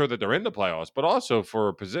make sure that they're in the playoffs, but also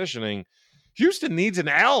for positioning. Houston needs an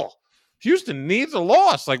L. Houston needs a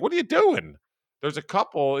loss. Like, what are you doing? There's a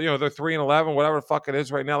couple, they're 3-11, whatever the fuck it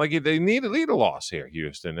is right now. Like, they need a lead loss here,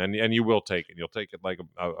 Houston, and you will take it. You'll take it like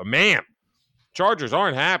a man. Chargers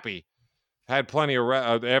aren't happy. Had plenty of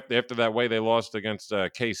after that way they lost against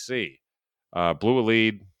KC. Blew a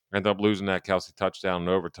lead. Ended up losing that Kelsey touchdown in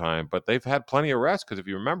overtime, but they've had plenty of rest because if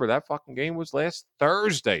you remember, that fucking game was last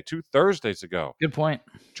Thursday, 2 Thursdays ago. Good point.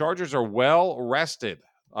 Chargers are well rested.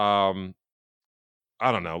 I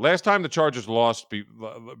don't know. Last time the Chargers lost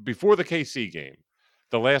before the KC game,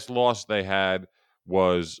 the last loss they had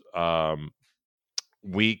was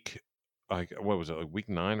week 9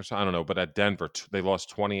 or something? I don't know, but at Denver, they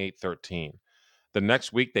lost 28-13. The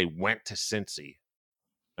next week, they went to Cincy,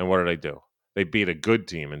 and what did they do? They beat a good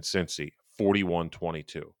team in Cincy,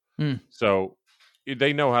 41-22. So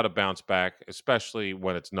they know how to bounce back, especially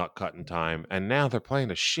when it's nut cutting time. And now they're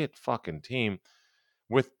playing a shit fucking team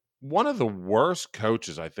with one of the worst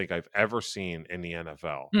coaches I think I've ever seen in the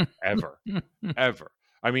NFL, ever.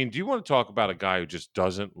 I mean, do you want to talk about a guy who just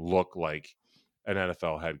doesn't look like an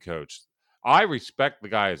NFL head coach? I respect the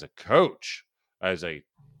guy as a coach, as a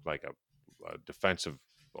defensive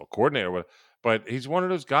coordinator, but he's one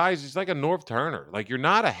of those guys. He's like a Norv Turner. Like, you're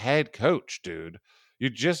not a head coach, dude.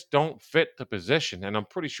 You just don't fit the position. And I'm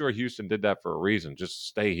pretty sure Houston did that for a reason. Just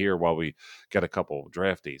stay here while we get a couple of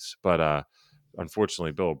draftees. But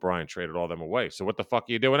unfortunately, Bill O'Brien traded all them away. So what the fuck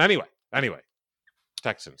are you doing anyway? Anyway,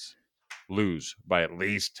 Texans lose by at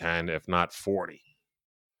least 10, if not 40.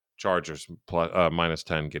 Chargers minus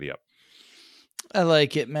 10, giddy up. I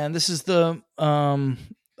like it, man. This is the I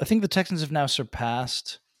think the Texans have now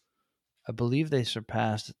surpassed. I believe they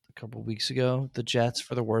surpassed a couple of weeks ago the Jets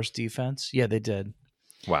for the worst defense. Yeah, they did.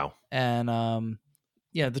 Wow. And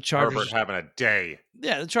the Chargers Herbert having a day.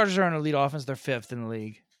 Yeah, the Chargers are an elite offense. They're 5th in the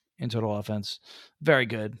league in total offense. Very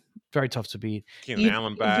good. Very tough to beat. Keenan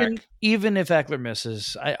Allen back. Even if Eckler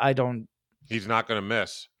misses, I don't. He's not going to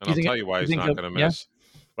miss. And I'll tell you why he's not going to miss.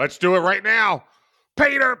 Yeah? Let's do it right now.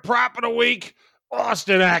 Peter prop of the week.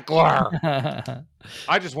 Austin Eckler.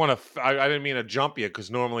 I just want to. I didn't mean to jump you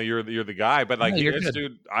because normally you're the guy, but like this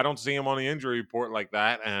dude, I don't see him on the injury report like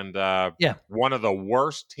that. And one of the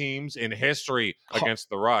worst teams in history against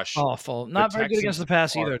the rush. Awful. Not very good against the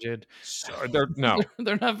pass either, dude.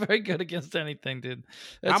 They're not very good against anything, dude.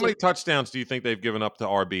 How many touchdowns do you think they've given up to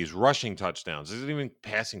RBs? Rushing touchdowns. This isn't even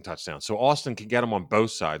passing touchdowns. So Austin can get them on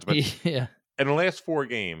both sides. But in the last 4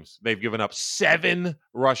 games, they've given up 7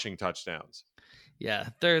 rushing touchdowns. Yeah,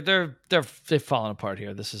 they've fallen apart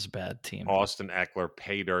here. This is a bad team. Austin Eckler,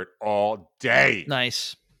 pay dirt all day.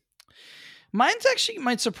 Nice. Mine's actually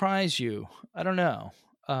might surprise you. I don't know.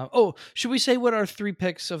 Should we say what our 3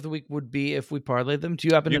 picks of the week would be if we parlay them? Do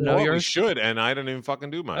you happen to know yours? We should, and I didn't even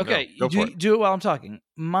fucking do mine. Okay, no, do it while I'm talking.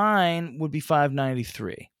 Mine would be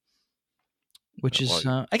 593. Which is,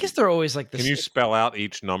 I guess they're always like this. Can you spell out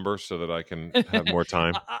each number so that I can have more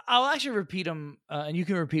time? I'll actually repeat them, and you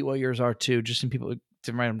can repeat what yours are too, just so people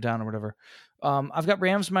to write them down or whatever. I've got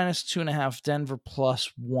Rams minus 2.5, Denver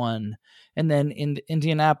 +1, and then in the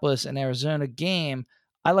Indianapolis and Arizona game,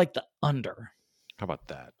 I like the under. How about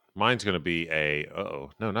that? Mine's going to be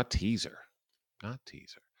not teaser,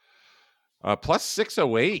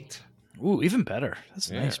 +608. Ooh, even better.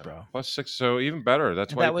 That's nice, bro. +6, so even better.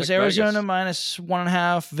 That's why that was Arizona Vegas. minus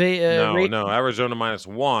 1.5. No, Arizona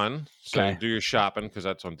 -1. So do your shopping because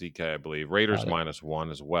that's on DK, I believe. Raiders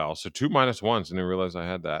 -1 as well. So 2 -1s. I didn't realize I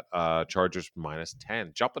had that. Chargers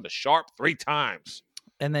 -10. Jumping the sharp 3 times.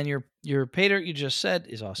 And then your pater you just said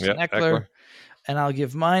is Austin Eckler. And I'll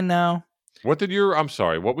give mine now. I'm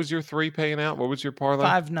sorry, what was your 3 paying out? What was your parlay?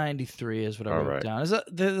 593 is what I wrote down.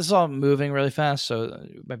 This is all moving really fast, so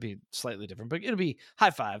it might be slightly different, but it'll be high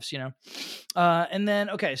fives, And then,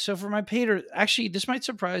 so for my pater, actually, this might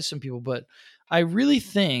surprise some people, but I really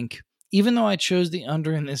think, even though I chose the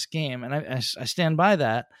under in this game, and I stand by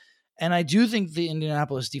that, and I do think the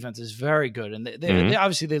Indianapolis defense is very good, and they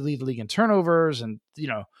obviously they lead the league in turnovers, and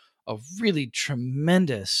a really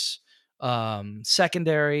tremendous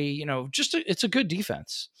secondary, it's a good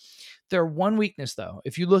defense. Their one weakness, though,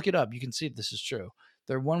 if you look it up, you can see if this is true.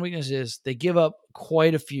 Their one weakness is they give up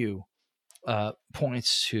quite a few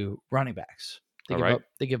points to running backs. They All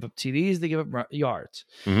give up TDs. They give up yards.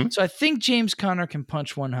 Mhm. So I think James Conner can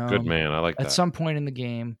punch one home. Good man. I like at that. some point in the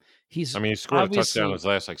game. He scored a touchdown in his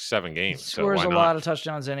last 7 He games. scores so a why lot not? of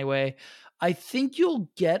touchdowns anyway. I think you'll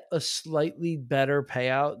get a slightly better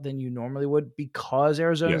payout than you normally would because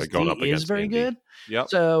Arizona's going D up is against very Indy. good. Yep.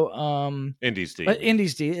 So, Indy's D. but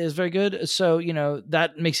Indy's D is very good. So,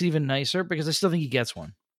 that makes it even nicer because I still think he gets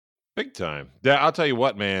one. Big time. Yeah, I'll tell you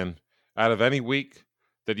what, man. Out of any week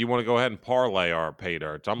that you want to go ahead and parlay our pay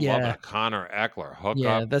dirts, I'm loving a Connor Eckler hookup.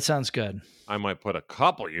 Yeah, that sounds good. I might put a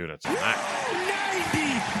couple units on that.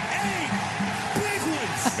 98 big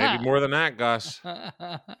ones. Maybe more than that, Gus.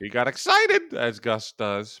 He got excited, as Gus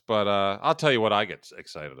does. But I'll tell you what I get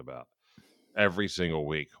excited about every single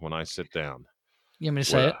week when I sit down. You want me to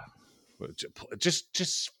say it?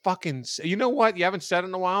 Just fucking. You know what? You haven't said it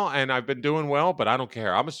in a while, and I've been doing well, but I don't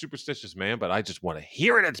care. I'm a superstitious man, but I just want to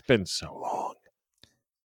hear it. It's been so long.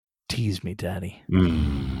 Tease me, Daddy.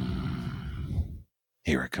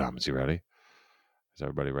 Here it comes. You ready? Is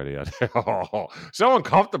everybody ready out there? Oh, so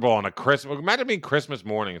uncomfortable on a Christmas. Imagine being Christmas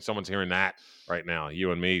morning and someone's hearing that right now.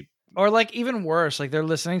 You and me. Or like even worse, like they're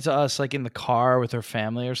listening to us like in the car with their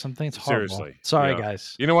family or something. It's horrible. Seriously. Sorry, Yeah.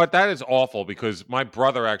 guys. You know what? That is awful because my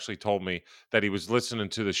brother actually told me that he was listening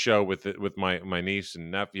to the show with my niece and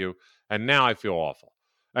nephew, and now I feel awful.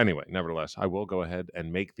 Anyway, nevertheless, I will go ahead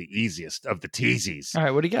and make the easiest of the teasies. All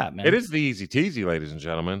right, what do you got, man? It is the easy teasy, ladies and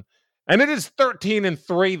gentlemen. And it is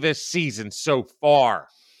 13-3 this season so far.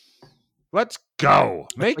 Let's go.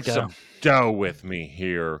 Make go. some dough with me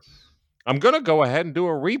here. I'm going to go ahead and do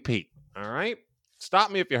a repeat. All right. Stop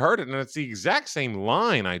me if you heard it. And it's the exact same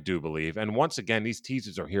line, I do believe. And once again, these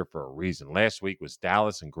teasers are here for a reason. Last week was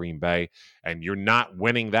Dallas and Green Bay. And you're not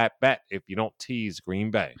winning that bet if you don't tease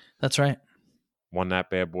Green Bay. That's right. Won that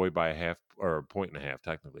bad boy by a point and a half,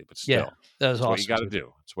 technically. But still. Yeah, that was That's awesome. what you got to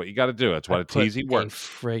do. That's what you got to do. That's why the put teasy a works.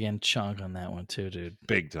 friggin' chunk on that one too, dude.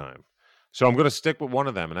 Big time. So I'm going to stick with one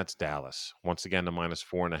of them, and that's Dallas. Once again, the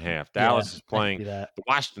 -4.5. Dallas is playing the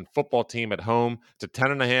Washington football team at home. It's a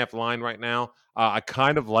 10.5 line right now. I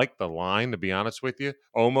kind of like the line, to be honest with you.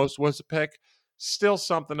 Almost was a pick. Still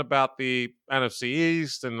something about the NFC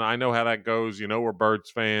East, and I know how that goes. We're Birds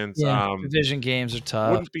fans. Yeah, division games are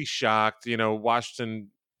tough. Wouldn't be shocked. Washington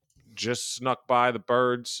just snuck by the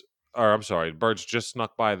Birds. Or I'm sorry, the Birds just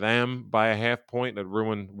snuck by them by a half point that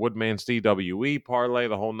ruined Woodman's DWE parlay,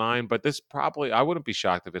 the whole 9. But this probably, I wouldn't be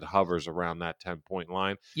shocked if it hovers around that 10-point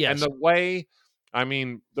line. Yes. And the way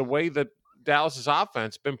that Dallas's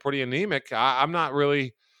offense been pretty anemic, I'm not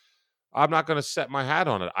going to set my hat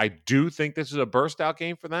on it. I do think this is a burst out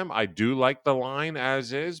game for them. I do like the line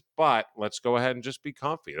as is, but let's go ahead and just be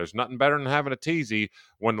comfy. There's nothing better than having a teasy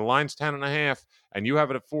when the line's 10.5 and you have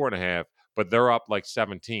it at 4.5. But they're up like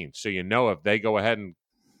 17. So if they go ahead and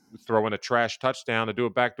throw in a trash touchdown to do a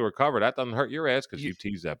backdoor cover, that doesn't hurt your ass because you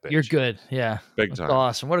tease that bitch. You're good. Yeah. Big That's time.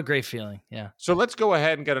 awesome. What a great feeling. Yeah. So let's go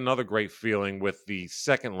ahead and get another great feeling with the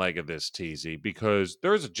second leg of this teasy because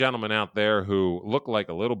there's a gentleman out there who looked like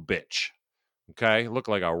a little bitch. Okay? Looked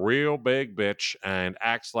like a real big bitch and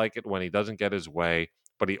acts like it when he doesn't get his way.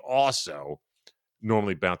 But he also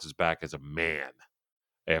normally bounces back as a man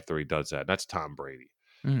after he does that. And that's Tom Brady.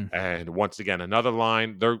 And once again, another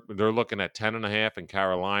line. They're looking at 10.5 in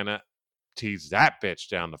Carolina. Tease that bitch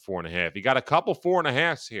down to 4.5. You got a couple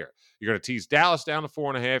 4.5s here. You're going to tease Dallas down to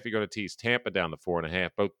 4.5. You're going to tease Tampa down to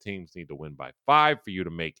 4.5. Both teams need to win by 5 for you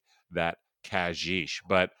to make that cashish.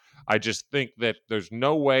 But I just think that there's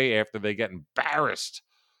no way after they get embarrassed,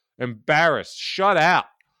 shut out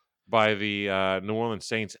by the New Orleans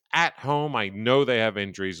Saints at home. I know they have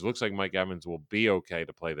injuries. It looks like Mike Evans will be okay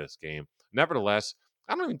to play this game. Nevertheless,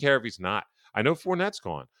 I don't even care if he's not. I know Fournette's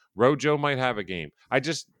gone. Rojo might have a game. I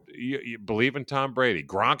just you believe in Tom Brady.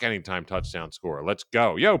 Gronk anytime touchdown scorer. Let's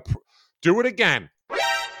go. Do it again.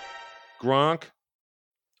 Gronk.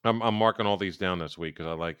 I'm marking all these down this week because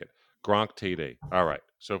I like it. Gronk TD. All right.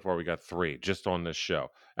 So far we got 3 just on this show.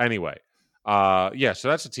 Anyway, so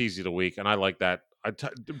that's a teasy of the week, and I like that.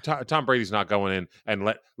 Tom Brady's not going in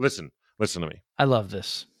and listen to me. I love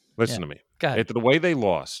this. Listen to me. Got it. The way they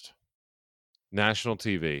lost. National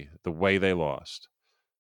TV, the way they lost,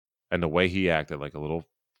 and the way he acted like a little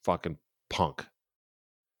fucking punk.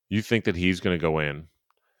 You think that he's going to go in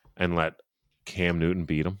and let Cam Newton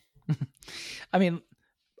beat him? I mean,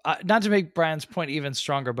 not to make Brian's point even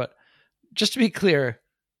stronger, but just to be clear,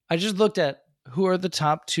 I just looked at who are the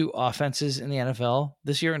top 2 offenses in the NFL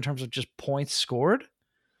this year in terms of just points scored.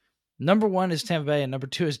 Number 1 is Tampa Bay, and number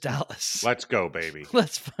 2 is Dallas. Let's go, baby.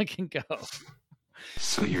 Let's fucking go.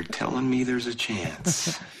 So you're telling me there's a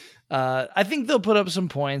chance? I think they'll put up some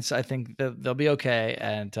points. I think that they'll be okay.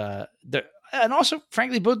 And And also,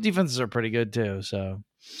 frankly, both defenses are pretty good too. So,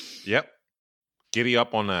 Yep. Giddy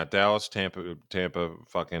up on that. Dallas, Tampa,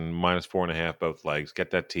 fucking -4.5 both legs.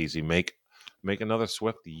 Get that teasy. Make another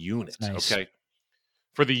Swift unit. Nice. Okay.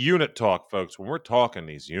 For the unit talk, folks, when we're talking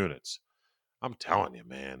these units, I'm telling you,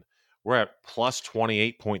 man, we're at plus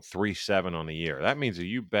 28.37 on the year. That means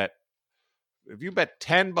that if you bet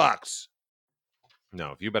 $10,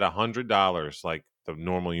 no, if you bet $100, like the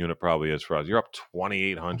normal unit probably is for us, you're up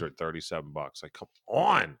 $2,837. Like, come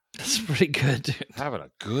on. that's pretty good, dude. Having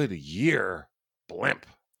a good year. Blimp.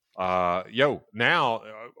 Now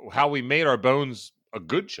how we made our bones a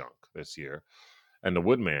good chunk this year, and the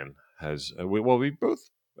Woodman has we both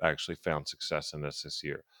actually found success in this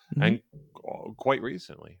year, and quite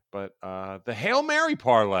recently. But the Hail Mary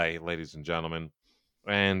parlay, ladies and gentlemen,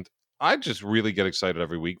 and I just really get excited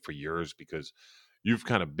every week for yours because you've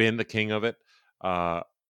kind of been the king of it, and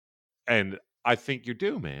I think you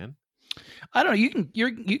do, man. I don't know.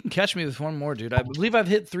 You can catch me with one more, dude. I believe I've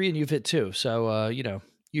hit 3 and you've hit 2. So you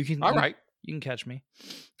can. All right. You can catch me.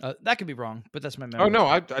 That could be wrong, but that's my memory. Oh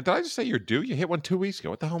no! Did I just say you're due? You hit one 2 weeks ago.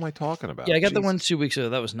 What the hell am I talking about? Yeah, I got the Jesus. one 2 weeks ago.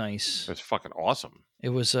 That was nice. That's fucking awesome. It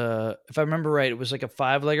was if I remember right, it was like a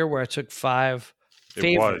 5-legger where I took 5 It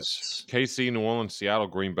favorites. was KC, New Orleans, Seattle,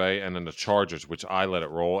 Green Bay, and then the Chargers, which I let it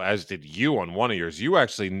roll, as did you on one of yours. You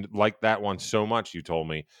actually liked that one so much, you told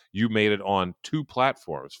me. You made it on 2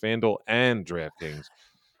 platforms, FanDuel and DraftKings.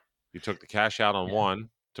 You took the cash out on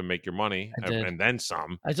one to make your money, and then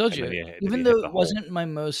some. I told and you, then even though it wasn't my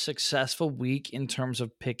most successful week in terms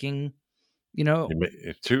of picking,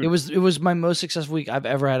 it was my most successful week I've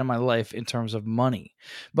ever had in my life in terms of money,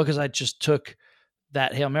 because I just took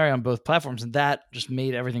that Hail Mary on both platforms, and that just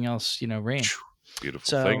made everything else, rain.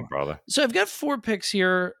 Beautiful thing, brother. So I've got 4 picks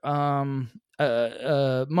here, money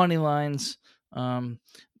lines.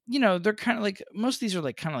 They're kind of like, most of these are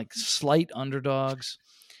like kind of like slight underdogs.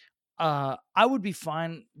 I would be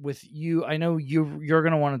fine with you. I know you're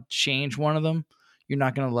going to want to change one of them. You're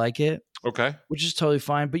not going to like it. Okay. Which is totally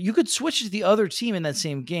fine. But you could switch to the other team in that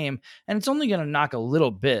same game, and it's only going to knock a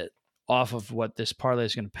little bit off of what this parlay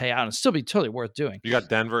is going to pay out and still be totally worth doing. You got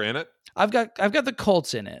Denver in it? I've got the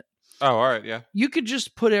Colts in it. Oh, all right. Yeah. You could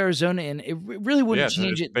just put Arizona in. It really wouldn't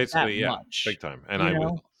change it basically, that much. Big time. And I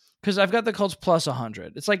will. Because I've got the Colts plus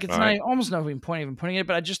 100. It's like, it's not almost no point even putting it,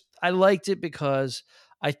 but I liked it because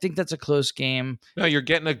I think that's a close game. No, you're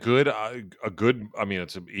getting a good. I mean,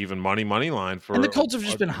 it's an even money line for. And the Colts have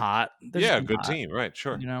just been hot. A good team, right?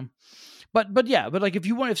 Sure. But like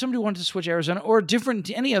if somebody wanted to switch Arizona or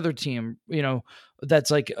any other team,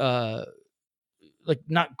 that's like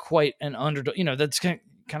not quite an underdog, that's kind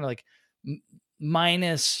of like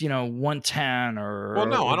minus 110 or. Well,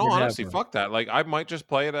 no, I don't honestly. Fuck that. Like, I might just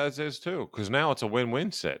play it as is too, because now it's a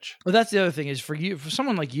win-win sitch. Well, that's the other thing is for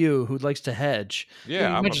someone like you who likes to hedge.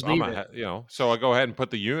 Yeah, so I go ahead and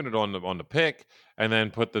put the unit on the pick, and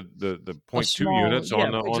then put the 0.2 units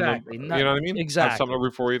on the. Exactly. You know what I mean? Exactly. Have something to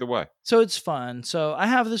root for either way. So it's fun. So I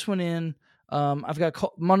have this one in. I've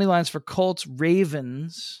got money lines for Colts,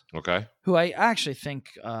 Ravens. Okay. Who I actually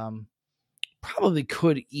think probably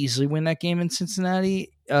could easily win that game in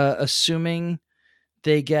Cincinnati, assuming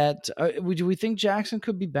they get. Do we think Jackson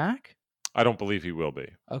could be back? I don't believe he will be.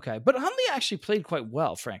 Okay, but Hundley actually played quite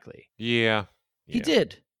well, frankly. Yeah. He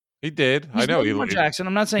did. He did. He's I know. Jackson.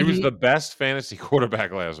 I'm not saying he was the best fantasy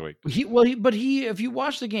quarterback last week. If you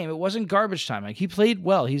watch the game, it wasn't garbage time. Like, he played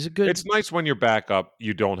well. He's a good. It's nice when you're back up,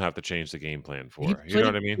 you don't have to change the game plan for. You know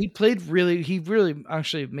what I mean? He really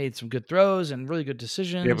actually made some good throws and really good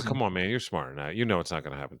decisions. Yeah, but come on, man, you're smart now. You know it's not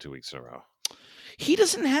going to happen 2 weeks in a row. He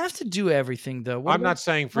doesn't have to do everything, though. I'm not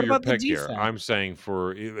saying for your pick here. I'm saying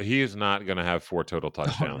he is not going to have 4 total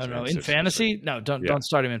touchdowns. No. In fantasy, no, don't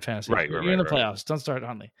start him in fantasy. Right. You're in the playoffs. Don't start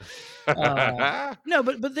Hundley. No,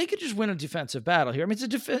 but they could just win a defensive battle here. I mean,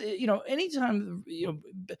 it's anytime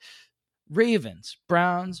Ravens,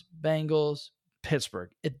 Browns, Bengals,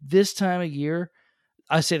 Pittsburgh at this time of year,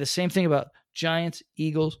 I say the same thing about Giants,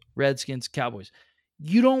 Eagles, Redskins, Cowboys.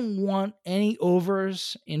 You don't want any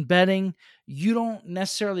overs in betting. You don't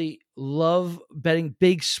necessarily love betting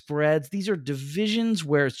big spreads. These are divisions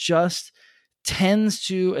where it just tends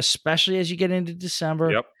to, especially as you get into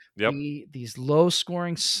December, Yep. These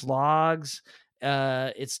low-scoring slogs.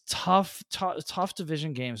 It's tough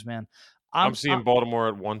division games, man. I'm seeing Baltimore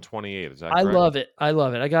at 128. Is that correct? I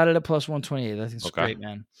love it. I got it at plus 128. I think it's great,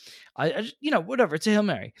 man. I whatever. It's a Hail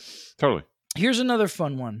Mary. Totally. Here's another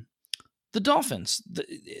fun one. The Dolphins. The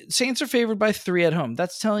Saints are favored by 3 at home.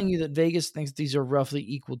 That's telling you that Vegas thinks these are roughly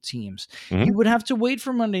equal teams. Mm-hmm. You would have to wait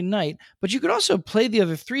for Monday night, but you could also play the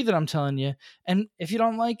other 3 that I'm telling you. And if you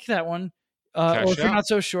don't like that one, or if you're out. not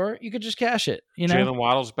so sure, you could just cash it. You know, Jalen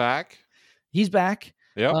Waddle's back. he's back.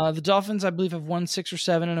 Yep. The Dolphins, I believe, have won 6 or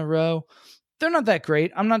 7 in a row. They're not that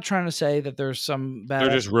great. I'm not trying to say that there's some bad.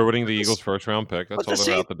 They're just ruining the Eagles' first round pick. That's all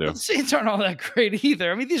they're out to do. The Saints aren't all that great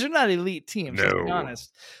either. I mean, these are not elite teams, to be No.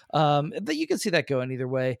 honest. But you can see that going either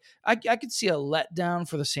way. I could see a letdown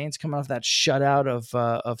for the Saints coming off that shutout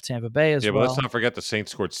of Tampa Bay as well. Yeah, but let's not forget the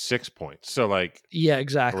Saints scored 6 points. So, like, yeah,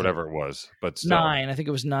 exactly. or whatever it was. But still. 9. I think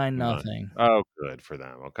it was 9-0. Oh, good for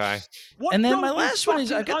them. Okay. And then my last one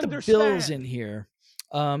is I got the Bills in here.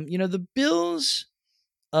 The Bills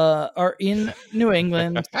are in New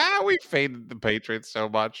England. We faded the Patriots so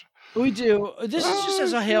much. We do. This is just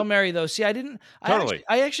as a Hail Mary, though. See, I didn't. Totally.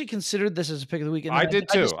 I actually considered this as a pick of the week. And I did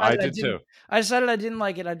too. I decided I didn't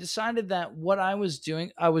like it. I decided that what I was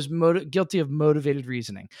doing, I was guilty of motivated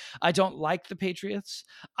reasoning. I don't like the Patriots.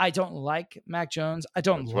 I don't like Mac Jones. I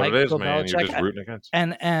don't That's like what it is, Bill man. Belichick. You're just rooting against.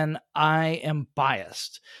 And I am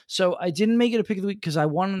biased. So I didn't make it a pick of the week because I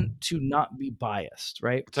wanted to not be biased,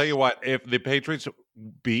 right? I'll tell you what, if the Patriots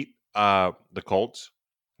beat the Colts,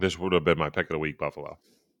 this would have been my pick of the week, Buffalo.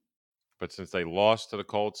 But since they lost to the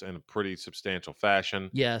Colts in a pretty substantial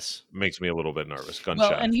fashion, yes, makes me a little bit nervous. Gun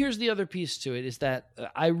well, shy. and here's the other piece to it is that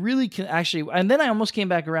I really can actually, and then I almost came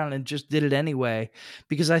back around and just did it anyway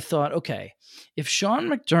because I thought, okay, if Sean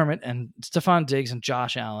McDermott and Stephon Diggs and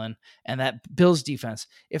Josh Allen and that Bills defense,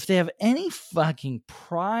 if they have any fucking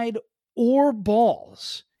pride or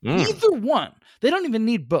balls, either one, they don't even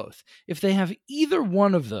need both. If they have either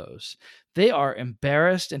one of those, they are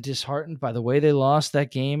embarrassed and disheartened by the way they lost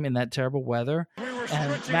that game in that terrible weather.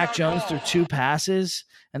 And Mac Jones threw 2 passes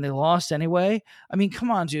and they lost anyway. I mean, come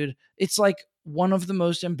on, dude. It's like one of the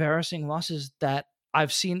most embarrassing losses that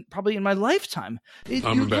I've seen probably in my lifetime.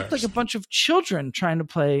 You looked like a bunch of children trying to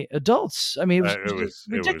play adults. I mean, it was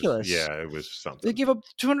ridiculous. It was something. They gave up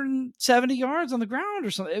 270 yards on the ground or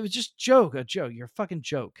something. It was just a joke. You're a fucking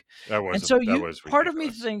joke. Part of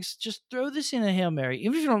me thinks just throw this in a Hail Mary.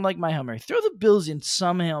 Even if you don't like my Hail Mary, throw the Bills in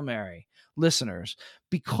some Hail Mary, listeners,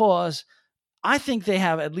 because I think they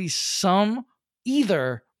have at least some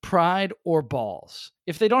either pride or balls.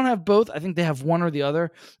 If they don't have both, I think they have one or the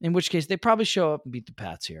other, in which case they probably show up and beat the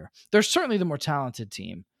Pats here. They're certainly the more talented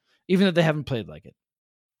team, even though they haven't played like it.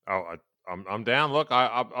 Oh, I'm down. Look,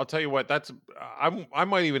 I'll tell you what. I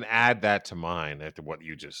might even add that to mine after what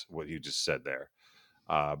you just said there,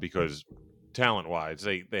 because talent wise,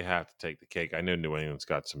 they have to take the cake. I know New England's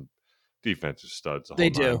got some defensive studs. They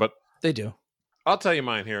do. I'll tell you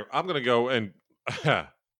mine here. I'm going to go and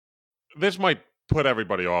this might put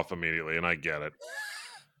everybody off immediately, and I get it.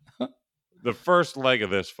 The first leg of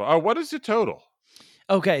this. What is the total?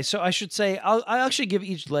 Okay, so I should say I'll actually give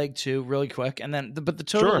each leg 2 really quick, and then but the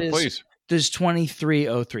total is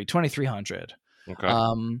 2,300.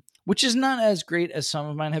 Okay, which is not as great as some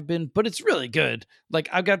of mine have been, but it's really good. Like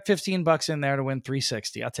I've got $15 in there to win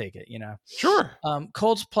 360. I'll take it. Sure.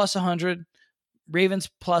 Colts plus 100, Ravens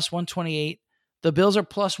plus 128. The Bills are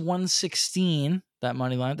plus 116. That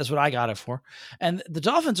money line. That's what I got it for. And the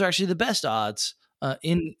Dolphins are actually the best odds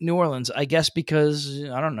in New Orleans, I guess, because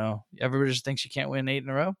I don't know. Everybody just thinks you can't win 8 in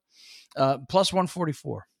a row. Plus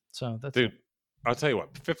 144. So that's dude. I'll tell you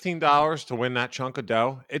what, $15 to win that chunk of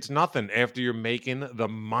dough, it's nothing after you're making the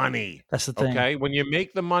money. That's the thing. Okay? When you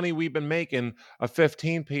make the money we've been making, a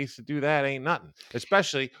 15 piece to do that ain't nothing.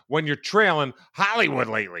 Especially when you're trailing Hollywood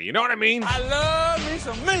lately. You know what I mean? I love me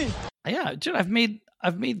some me. Yeah, dude, I've made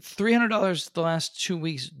 $300 the last 2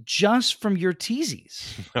 weeks just from your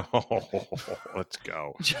teasies. Oh, let's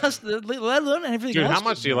go. Just let alone everything dude, else. How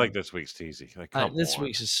much do you like this week's teasy? Like, this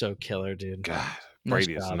week's is so killer, dude. God,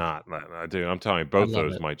 Brady is not. Dude, I'm telling you, both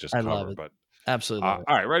those might just cover. But absolutely. All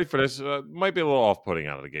right, ready for this? Might be a little off-putting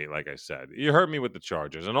out of the gate, like I said. You heard me with the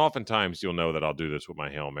Chargers, and oftentimes you'll know that I'll do this with my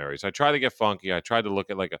Hail Marys. I try to get funky. I try to look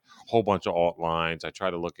at like a whole bunch of alt lines. I try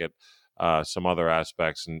to look at some other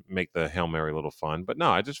aspects and make the Hail Mary a little fun. But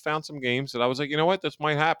no, I just found some games that I was like, you know what? This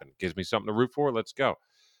might happen. Gives me something to root for. Let's go.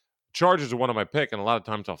 Chargers are one of my pick, and a lot of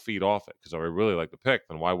times I'll feed off it because I really like the pick.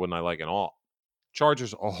 Then why wouldn't I like an alt?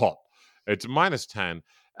 Chargers alt. It's minus 10.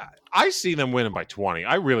 I see them winning by 20.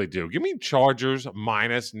 I really do. Give me Chargers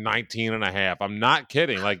minus 19.5. I'm not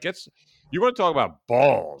kidding. Like, you want to talk about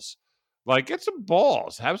balls. Like, get some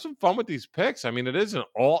balls. Have some fun with these picks. I mean, it is an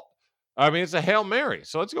alt. I mean, it's a Hail Mary.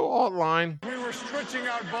 So let's go alt line. We were stretching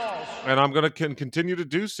our balls. And I'm going to continue to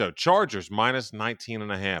do so. Chargers minus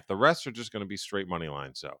 19.5. The rest are just going to be straight money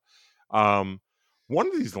line. So one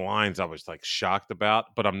of these lines I was like shocked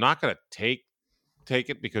about, but I'm not going to take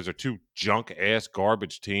it because they're two junk ass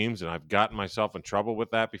garbage teams. And I've gotten myself in trouble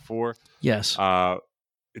with that before. Yes.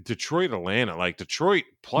 Detroit, Atlanta, like Detroit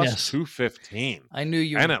plus Yes. 215. I knew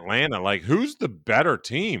you. And Atlanta, like who's the better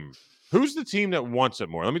team? Who's the team that wants it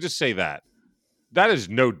more? Let me just say that. That is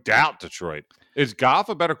no doubt Detroit. Is Goff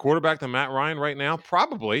a better quarterback than Matt Ryan right now?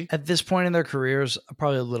 Probably. At this point in their careers,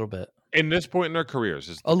 probably a little bit. In this point in their careers,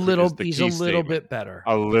 He's a little bit better.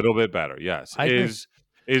 A little bit better, yes. I agree.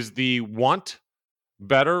 Is the want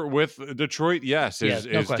better with Detroit? Yes. Yes,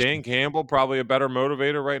 no Is question. Dan Campbell probably a better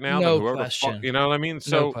motivator right now No than whoever question. the fuck, you know what I mean? No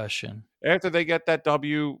So question. after they get that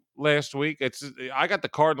W last week, I got the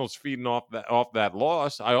Cardinals feeding off that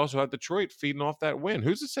loss. I also have Detroit feeding off that win.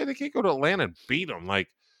 Who's to say they can't go to Atlanta and beat them? Like,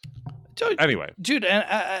 anyway, dude, and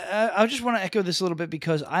I just want to echo this a little bit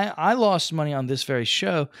because I lost money on this very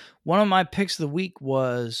show. One of my picks of the week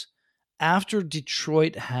was after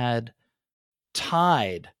Detroit had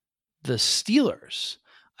tied the Steelers.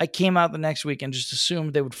 I came out the next week and just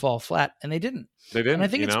assumed they would fall flat, and they didn't. They didn't. And I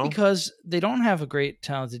think it's because they don't have a great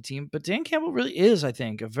talented team, but Dan Campbell really is, I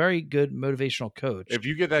think, a very good motivational coach. If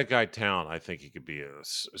you get that guy talent, I think he could be a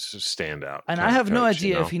standout. And I have no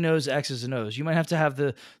idea if he knows X's and O's. You might have to have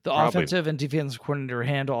the offensive and defensive coordinator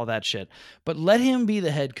handle all that shit. But let him be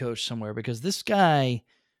the head coach somewhere because this guy.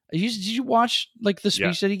 Did you watch like the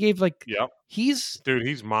speech that he gave? Like, he's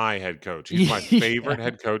my head coach. He's my favorite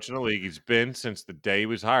head coach in the league. He's been since the day he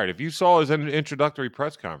was hired. If you saw his introductory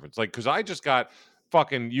press conference, like, because I just got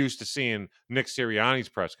fucking used to seeing Nick Sirianni's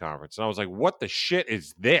press conference, and I was like, what the shit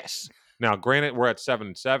is this? Now, granted, we're at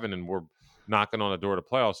 7-7 and we're knocking on the door to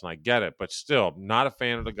playoffs, and I get it, but still, not a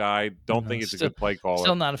fan of the guy. Don't think he's a good play caller.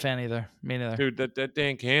 Still not a fan either. Me neither. Dude, that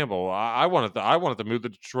Dan Campbell. I wanted to move to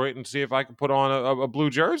Detroit and see if I could put on a blue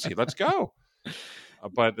jersey. Let's go.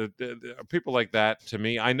 But the people like that, to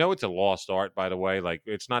me, I know it's a lost art, by the way. Like,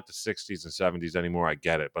 it's not the 60s and 70s anymore. I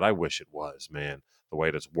get it, but I wish it was, man. The way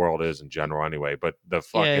this world is in general, anyway. But the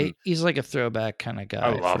fucking he's like a throwback kind of guy.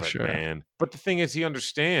 I love for it, sure. man. But the thing is, he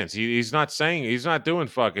understands. He's not doing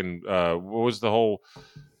fucking. What was the whole?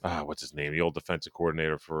 What's his name? The old defensive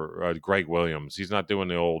coordinator for Greg Williams. He's not doing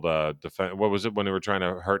the old defense. What was it when they were trying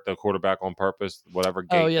to hurt the quarterback on purpose? Whatever.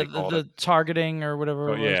 Oh yeah, the targeting or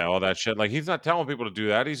whatever. Yeah, all that shit. Like, he's not telling people to do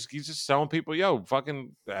that. He's just telling people, yo,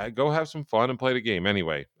 fucking go have some fun and play the game.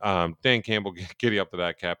 Anyway, Dan Campbell, giddy up to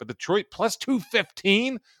that cap. But Detroit plus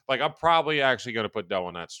 215. Like, I'm probably actually going to put dough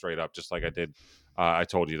on that straight up, just like I did. I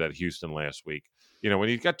told you that Houston last week. You know, when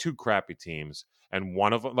you've got two crappy teams. And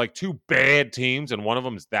one of them, like two bad teams, and one of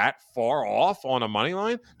them is that far off on a money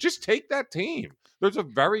line, just take that team. There's a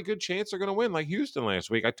very good chance they're going to win, like Houston last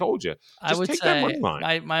week. I told you. I would say,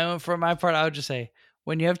 for my part, I would just say,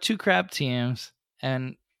 when you have two crap teams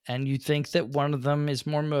and you think that one of them is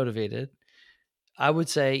more motivated, I would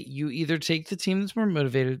say you either take the team that's more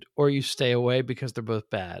motivated or you stay away because they're both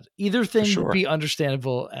bad. Either thing would be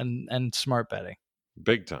understandable and smart betting.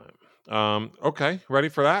 Big time. Okay, ready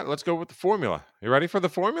for that? Let's go with the formula. You ready for the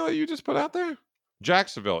formula you just put out there?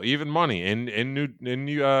 Jacksonville, even money in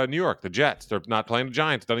New York. The Jets. They're not playing the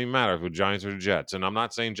Giants. Doesn't even matter if the Giants or the Jets. And I'm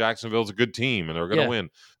not saying Jacksonville's a good team and they're going to win.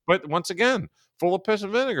 But once again, full of piss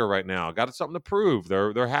and vinegar right now. Got something to prove.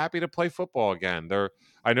 They're happy to play football again.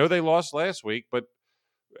 I know they lost last week, but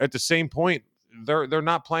at the same point, they're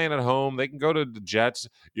not playing at home. They can go to the Jets.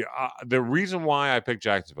 Yeah, the reason why I picked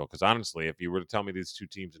Jacksonville, because honestly, if you were to tell me these two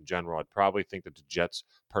teams in general, I'd probably think that the Jets,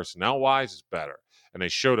 personnel-wise, is better. And they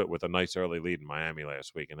showed it with a nice early lead in Miami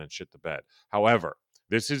last week and then shit the bed. However,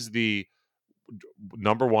 this is the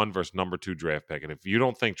number 1 versus number 2 draft pick. And if you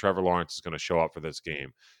don't think Trevor Lawrence is going to show up for this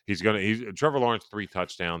game, Trevor Lawrence 3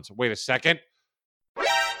 touchdowns. Wait a second.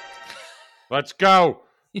 Let's go.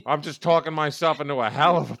 I'm just talking myself into a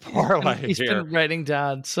hell of a parlay He's here. been writing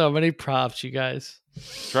down so many props, you guys.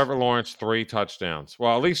 Trevor Lawrence, 3 touchdowns.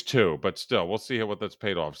 Well, at least 2, but still, we'll see what that's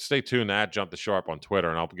paid off. Stay tuned to @Jump the Sharp on Twitter,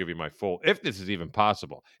 and I'll give you my full, if this is even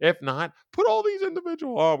possible. If not, put all these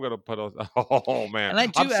individual. Oh, I'm going to put oh, man.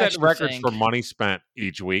 And I'm setting records for money spent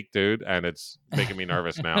each week, dude, and it's making me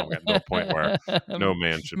nervous now. I'm getting to a point where no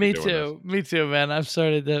man should be doing this. Me too, man. I've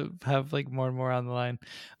started to have like more and more on the line.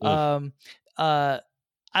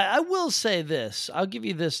 I will say this. I'll give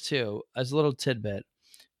you this too as a little tidbit.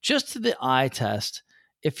 Just to the eye test,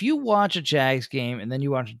 if you watch a Jags game and then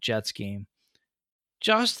you watch a Jets game,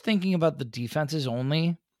 just thinking about the defenses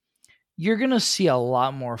only, you're going to see a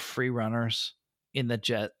lot more free runners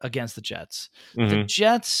against the Jets. Mm-hmm. The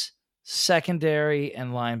Jets secondary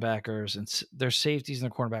and linebackers and their safeties and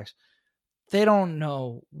their cornerbacks, they don't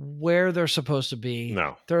know where they're supposed to be.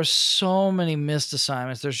 No. There are so many missed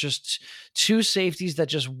assignments. There's just 2 safeties that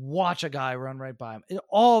just watch a guy run right by him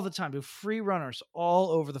all the time. Do free runners all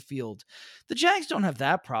over the field. The Jags don't have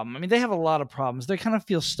that problem. I mean, they have a lot of problems. They kind of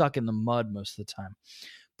feel stuck in the mud most of the time.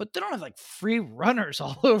 but they don't have like free runners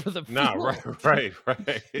all over the field. No, right.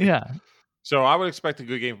 Yeah. So I would expect a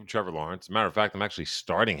good game from Trevor Lawrence. Matter of fact, I'm actually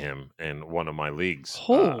starting him in one of my leagues.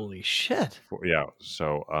 Holy shit.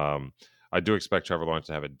 So I do expect Trevor Lawrence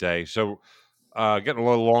to have a day. So getting a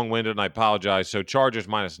little long-winded, and I apologize. So Chargers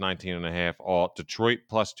minus 19.5, all Detroit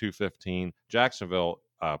plus 215, Jacksonville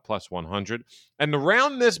plus 100. And to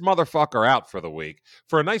round this motherfucker out for the week,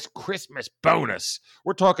 for a nice Christmas bonus,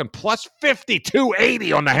 we're talking plus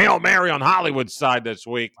 52.80 on the Hail Mary on Hollywood side this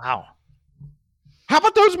week. Wow. How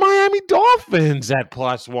about those Miami Dolphins at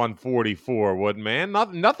plus 144, Woodman?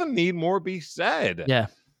 Nothing need more be said. Yeah.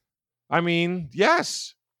 I mean,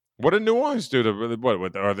 yes. What did New Orleans do?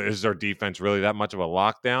 Is their defense really that much of a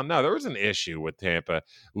lockdown? No, there was an issue with Tampa.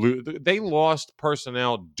 They lost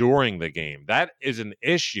personnel during the game. That is an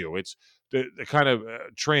issue. It's the kind of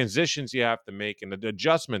transitions you have to make and the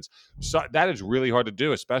adjustments. So that is really hard to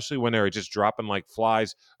do, especially when they're just dropping like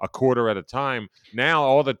flies a quarter at a time. Now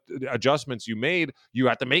all the adjustments you made, you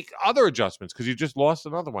have to make other adjustments because you just lost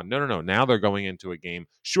another one. No. Now they're going into a game.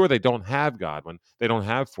 Sure, they don't have Godwin. They don't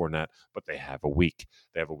have Fournette, but they have a week.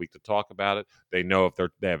 They have a week to talk about it. They know if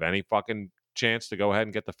they have any fucking chance to go ahead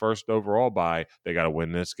and get the first overall bye, they got to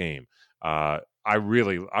win this game. I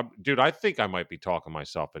think I might be talking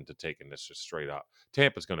myself into taking this just straight up.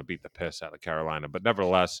 Tampa's going to beat the piss out of Carolina, but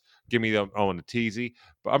nevertheless, give me the and the teasy.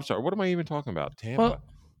 But I'm sorry, what am I even talking about? Tampa.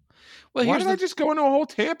 Well, why did I just go into a whole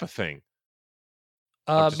Tampa thing?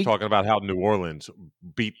 I'm just talking about how New Orleans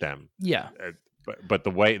beat them. Yeah. But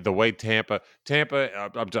the way Tampa,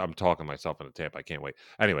 I'm talking myself into Tampa. I can't wait.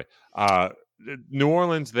 Anyway, New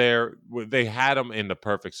Orleans they had them in the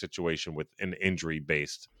perfect situation with an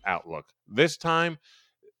injury-based outlook. This time,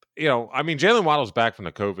 Jalen Waddle's back from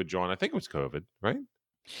the COVID, John. I think it was COVID, right?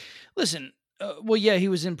 Listen, he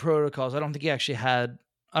was in protocols. I don't think he actually had.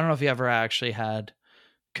 I don't know if he ever actually had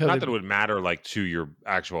COVID. Not that it would matter, like to your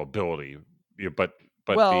actual ability, but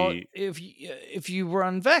if you were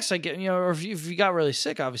unvaxxed, I get, or if you got really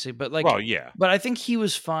sick, obviously, but yeah. But I think he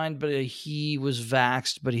was fine, but he was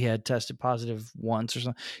vaxxed, but he had tested positive once or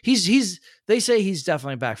something. They say he's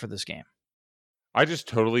definitely back for this game. I just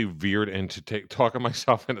totally veered into talking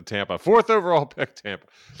myself into Tampa. 4th overall pick, Tampa.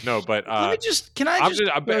 No, but let me just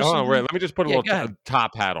put a little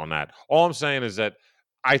top hat on that. All I'm saying is that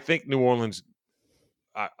I think New Orleans.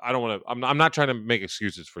 I don't want to. I'm not trying to make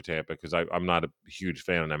excuses for Tampa because I'm not a huge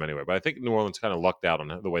fan of them anyway. But I think New Orleans kind of lucked out on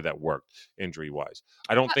the way that worked injury wise.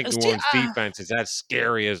 I don't think New Orleans defense is as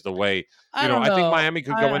scary as the way I think Miami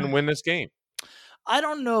could go in and win this game. I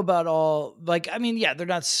don't know about all. They're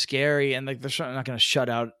not scary, and they're certainly not going to shut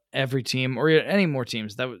out every team or any more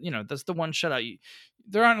teams. That's the one shutout.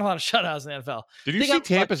 There aren't a lot of shutouts in the NFL. Did you see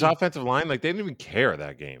Tampa's offensive line? Like they didn't even care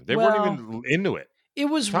that game. They weren't even into it. It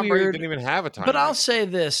was Tom weird. Brady didn't even have a time. But I'll say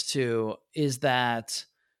this too, is that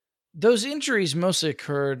those injuries mostly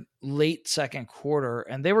occurred late second quarter,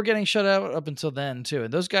 and they were getting shut out up until then too.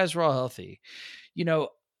 And those guys were all healthy.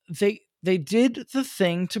 They did the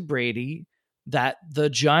thing to Brady that the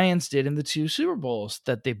Giants did in the 2 Super Bowls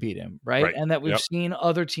that they beat him, right? And that we've seen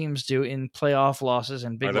other teams do in playoff losses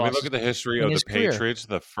and big losses. Let me look at the history of the Patriots,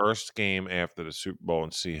 the first game after the Super Bowl,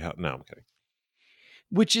 and see how. No, I'm kidding.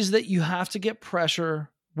 Which is that you have to get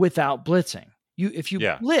pressure without blitzing. If you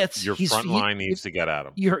blitz, your front line needs to get at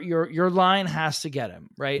him. Your line has to get him,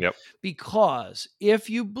 right? Yep. Because if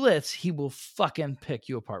you blitz, he will fucking pick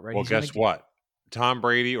you apart, right? Well, guess what? Tom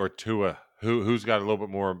Brady or Tua, who's got a little bit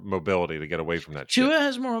more mobility to get away from that? Tua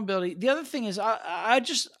has more mobility. The other thing is,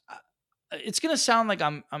 it's going to sound like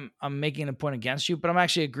I'm making a point against you, but I'm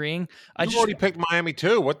actually agreeing. You've already picked Miami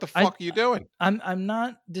too. What the fuck are you doing? I'm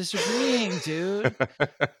not disagreeing, dude.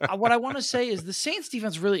 What I want to say is the Saints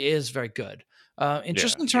defense really is very good. In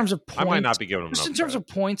terms of points, I might not be giving them just in terms of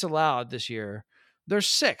points allowed this year, they're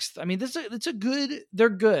 6th. I mean, they're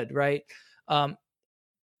good, right?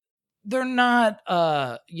 They're not,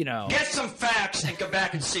 Get some facts and come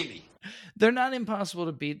back and see me. They're not impossible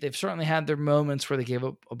to beat. They've certainly had their moments where they gave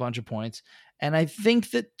up a bunch of points. And I think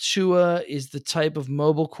that Tua is the type of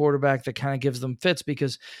mobile quarterback that kind of gives them fits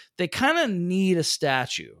because they kind of need a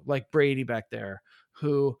statue like Brady back there,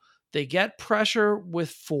 who they get pressure with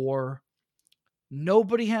 4.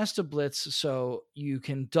 Nobody has to blitz, so you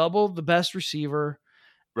can double the best receiver,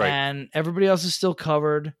 right? And everybody else is still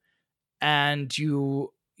covered. And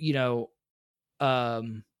you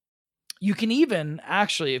can even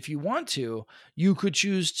actually, if you want to, you could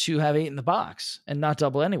choose to have 8 in the box and not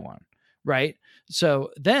double anyone, right?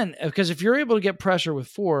 So then, because if you're able to get pressure with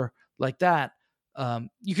 4 like that,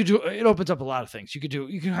 you could do. It opens up a lot of things. You can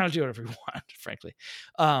kind of do whatever you want, frankly.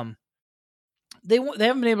 They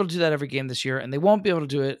haven't been able to do that every game this year, and they won't be able to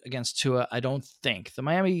do it against Tua, I don't think.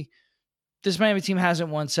 This Miami team hasn't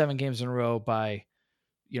won 7 games in a row by,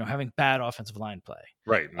 having bad offensive line play.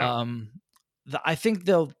 Right. No. I think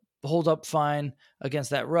they'll hold up fine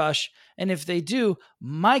against that rush. And if they do,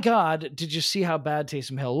 my God, did you see how bad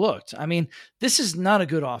Taysom Hill looked? I mean, this is not a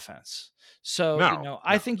good offense. So,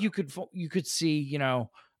 I think you could see,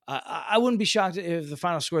 I wouldn't be shocked if the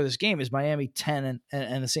final score of this game is Miami 10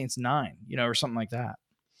 and the Saints 9, or something like that.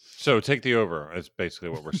 So take the over. That's basically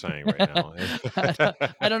what we're saying right now.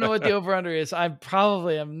 I don't know what the over under is. I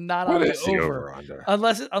probably am not What on is the the over over-under?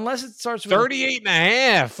 unless it starts with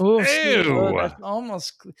 38.5. Ooh, Ew.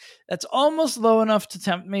 that's almost low enough to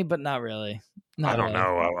tempt me, but not really. I don't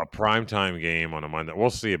know. A primetime game on a Monday. We'll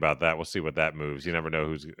see about that. We'll see what that moves. You never know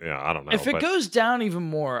who's. I don't know. If it goes down even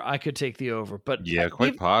more, I could take the over. But yeah,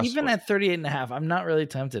 quite possibly. Even at 38.5, I'm not really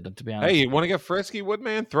tempted, to be honest. Hey, you want to get frisky,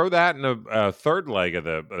 Woodman? Throw that in a third leg of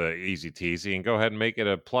the easy teasy and go ahead and make it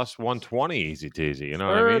a plus 120 ezy teasy. You know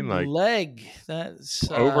what I mean? Third leg. That's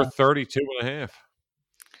over 32.5.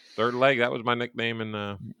 Third leg. That was my nickname in.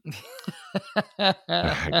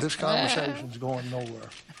 This conversation's going nowhere.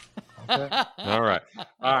 Okay. All right.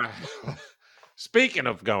 Speaking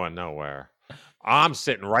of going nowhere, I'm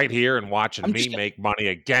sitting right here and watching make money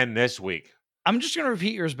again this week. I'm just going to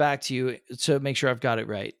repeat yours back to you to make sure I've got it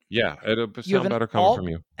right. Yeah, it'll sound better coming from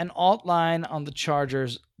you. An alt line on the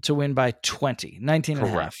Chargers to win by 20,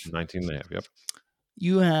 19.5. 19.5, yep.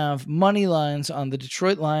 You have money lines on the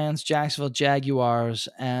Detroit Lions, Jacksonville Jaguars,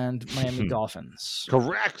 and Miami Dolphins.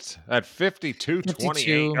 Correct. At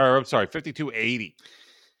 52.28. Or I'm sorry, 52.80.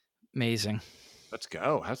 Amazing. Let's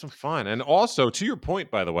go. Have some fun. And also, to your point,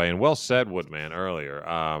 by the way, and well said, Woodman, earlier,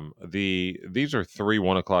 these are 3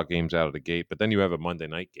 1:00 games out of the gate, but then you have a Monday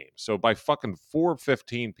night game. So by fucking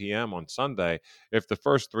 4:15 p.m. on Sunday, if the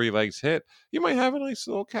first 3 legs hit, you might have a nice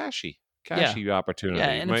little cashy opportunity. Yeah,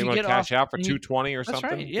 and you might want to cash out for $220 or that's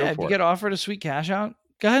something. Right. Yeah, if you get offered a sweet cash out,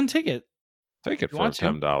 go ahead and take it. Take it for a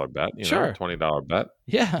 $10 bet. Sure. $20 bet.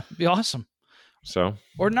 Yeah, it'd be awesome. So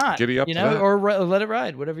or not, giddy up to that. or let it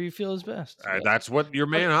ride, whatever you feel is best. That's what your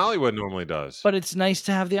man Hollywood normally does. But it's nice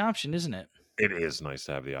to have the option, isn't it? It is nice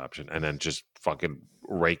to have the option, and then just fucking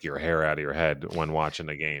rake your hair out of your head when watching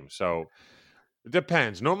the game. So it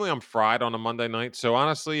depends. Normally, I'm fried on a Monday night. So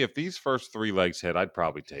honestly, if these first 3 legs hit, I'd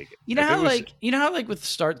probably take it. You know how with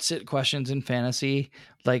start sit questions in fantasy,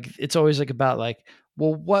 like it's always like about like,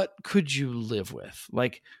 well, what could you live with?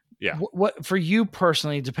 Like. Yeah. What for you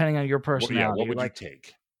personally, depending on your personality, what would you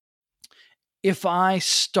take? If I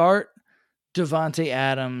start Devontae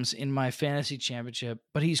Adams in my fantasy championship,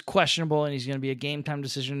 but he's questionable and he's going to be a game time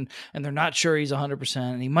decision, and they're not sure he's 100%,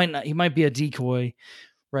 and he might be a decoy,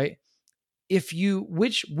 right? If you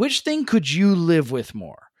which thing could you live with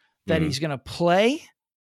more? That he's going to play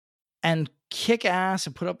and kick ass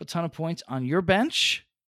and put up a ton of points on your bench,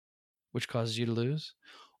 which causes you to lose,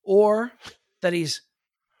 or that he's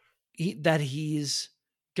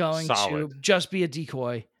going to just be a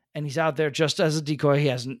decoy, and he's out there just as a decoy. He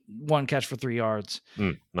has 1 catch for 3 yards.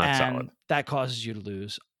 Not solid. That causes you to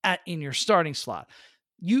lose in your starting slot.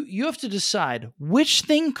 You have to decide, which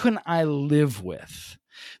thing can I live with?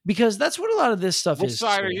 Because that's what a lot of this stuff is. Which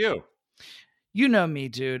side are you? You know me,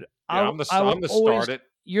 dude. Yeah, I'm the start it.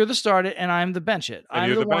 You're the start it, and I'm the bench it. And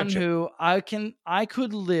I'm the one who I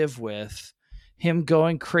could live with him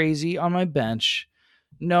going crazy on my bench,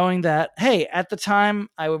 knowing that, hey, at the time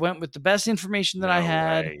I went with the best information that I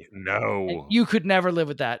had. No. You could never live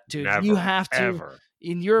with that, dude. Never, you have to, ever.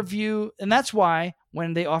 In your view, and that's why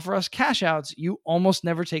when they offer us cash outs, you almost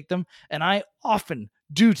never take them. And I often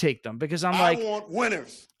do take them because I want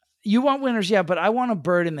winners. You want winners, yeah, but I want a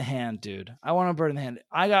bird in the hand, dude. I want a bird in the hand.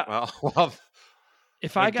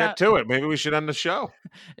 If I got get to it, maybe we should end the show.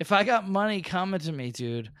 If I got money coming to me,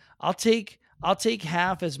 dude, I'll take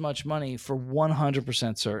half as much money for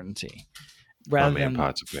 100% certainty rather than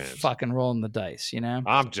fucking rolling the dice, you know?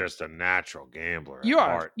 I'm just a natural gambler. You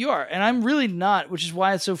are. And I'm really not, which is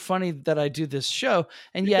why it's so funny that I do this show.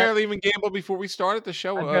 And you barely even gambled before we started the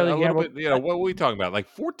show. A little bit, what were we talking about? Like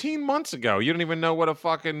 14 months ago. You don't even know what a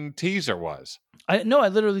fucking teaser was. I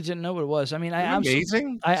literally didn't know what it was. I mean, I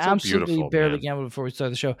absolutely barely gambled before we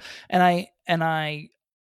started the show. And I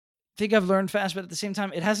think I've learned fast, but at the same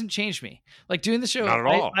time, it hasn't changed me. Like doing the show, not at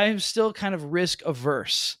all. I am still kind of risk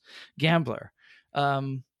averse gambler.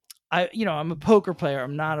 I'm a poker player.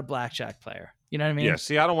 I'm not a blackjack player. You know what I mean? Yeah.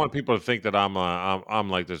 See, I don't want people to think that I'm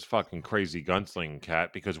like this fucking crazy gunslinging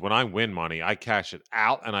cat, because when I win money, I cash it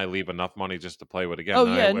out and I leave enough money just to play with again. Oh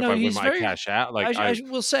yeah, if I win my cash out, like I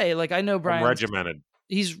will say, like I know Brian. I'm regimented.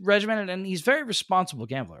 He's regimented and he's a very responsible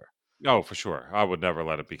gambler. Oh, for sure. I would never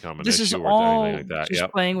let it become an This is issue or all anything like that. just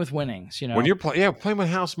Yep. playing with winnings, you know. When you're playing with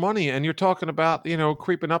house money, and you're talking about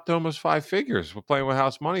creeping up to almost 5 figures. We're playing with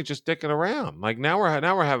house money, just dicking around. Like now we're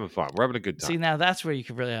having fun. We're having a good time, See, now that's where you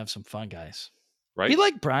could really have some fun, guys. right? Be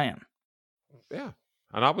like Brian. Yeah.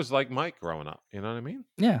 And I was like Mike growing up. You know what I mean?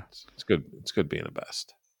 Yeah. It's good. It's good being the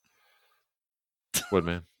best.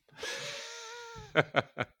 Woodman.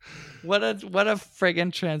 What a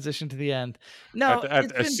friggin' transition to the end. No,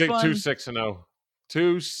 at it's been fun. 2-6-0,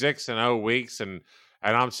 2-6-0 weeks, and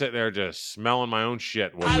I'm sitting there just smelling my own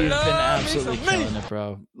shit. You've been absolutely killing it,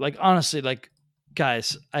 bro. Like honestly, like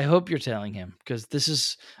guys, I hope you're telling him because this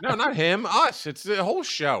is No, not him, us. It's the whole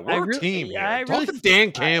show. We're a team here. I Talk really to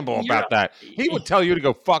Dan Campbell about that. He would tell you to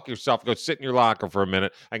go fuck yourself, go sit in your locker for a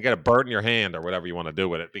minute, and get a bird in your hand or whatever you want to do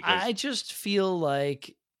with it. Because I just feel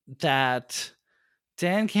like that,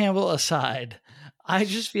 Dan Campbell aside, I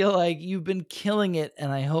just feel like you've been killing it,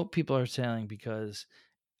 and I hope people are telling because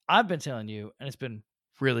I've been telling you, and it's been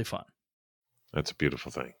really fun. that's a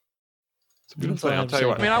beautiful thing. It's a That's beautiful all thing. I I'll have tell to you say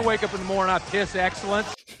what. about I wake up in the morning, I piss excellent.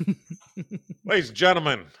 Ladies and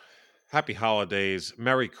gentlemen, happy holidays,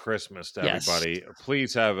 Merry Christmas to Yes. everybody.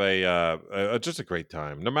 Please have a just a great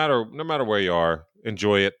time, no matter where you are.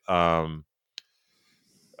 Enjoy it.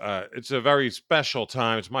 It's a very special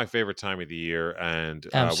time. It's my favorite time of the year, and we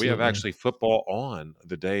have Absolutely. actually football on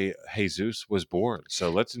the day Jesus was born. So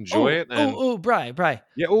let's enjoy it. And Bri.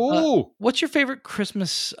 yeah, ooh, What's your favorite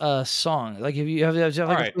Christmas song? Like, have you have like All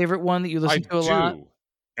a right. favorite one that you listen to a lot?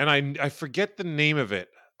 and I forget the name of it.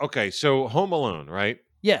 Okay, so Home Alone, right?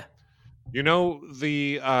 Yeah. You know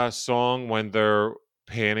the song when they're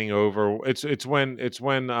panning over. It's when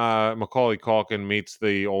Macaulay Culkin meets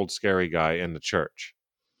the old scary guy in the church.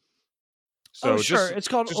 So sure. It's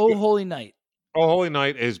called just "Oh go- Holy Night." Oh Holy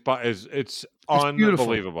Night is it's It's beautiful.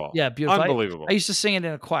 unbelievable. Yeah, beautiful. Unbelievable. I used to sing it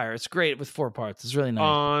in a choir. It's great with 4 parts. It's really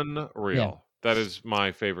nice. Unreal. Yeah. That is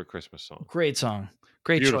my favorite Christmas song. Great song.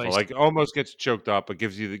 Great Beautiful. choice. Like almost gets you choked up. It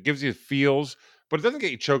gives you feels, but it doesn't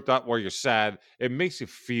get you choked up where you're sad. It makes you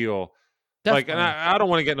feel like, and Definitely. I don't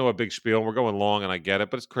want to get into a big spiel. We're going long, and I get it,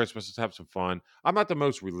 but it's Christmas. Let's have some fun. I'm not the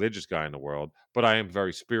most religious guy in the world, but I am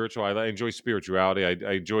very spiritual. I enjoy spirituality.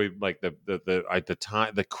 I enjoy like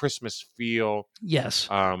the Christmas feel. Yes.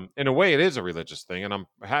 In a way, it is a religious thing, and I'm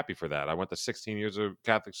happy for that. I went to 16 years of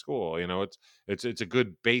Catholic school. You know, it's a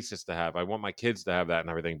good basis to have. I want my kids to have that and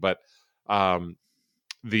everything, but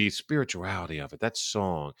the spirituality of it, that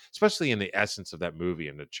song, especially in the essence of that movie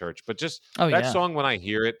in the church, but just that song, when I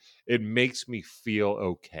hear it, it makes me feel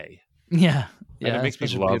okay. Yeah. And it makes me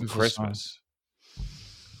it's such a love beautiful Christmas. song.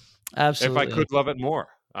 Absolutely. If I could love it more,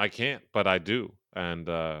 I can't, but I do. And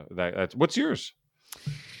that's what's yours?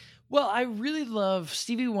 Well, I really love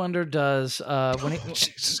Stevie Wonder does when he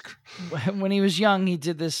Jesus Christ. when he was young, he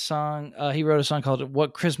did this song. He wrote a song called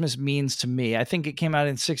 "What Christmas Means to Me." I think it came out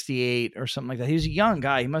in '68 or something like that. He was a young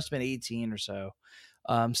guy. He must have been 18 or so.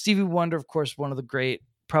 Stevie Wonder, of course, one of the great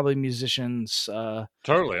probably musicians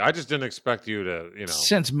Totally. I just didn't expect you to,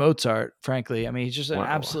 since Mozart. Frankly, I mean, he's just an Wow.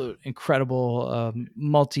 absolute incredible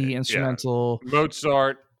multi-instrumental.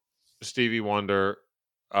 Mozart, Stevie Wonder,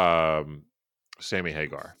 Sammy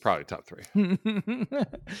Hagar, probably top 3.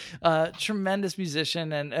 Tremendous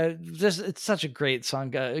musician, and it's such a great song.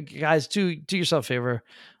 Guys, do yourself a favor.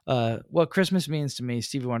 What Christmas Means to Me,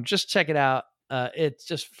 Stevie Wonder. Just check it out.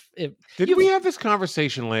 Did we have this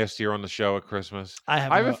conversation last year on the show at Christmas? I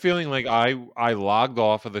have a feeling like I logged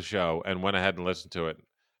off of the show and went ahead and listened to it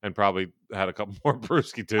and probably had a couple more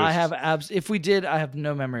brewski too. I have if we did, I have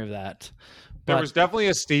no memory of that. There was definitely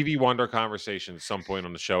a Stevie Wonder conversation at some point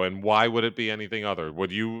on the show, and why would it be anything other?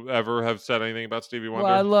 Would you ever have said anything about Stevie Wonder?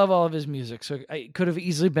 Well, I love all of his music, so it could have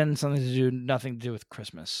easily been nothing to do with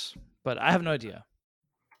Christmas, but I have no idea.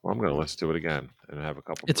 Well, I'm going to listen to it again and have a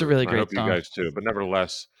couple. It's a really great I hope song. you guys too, but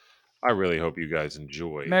nevertheless, I really hope you guys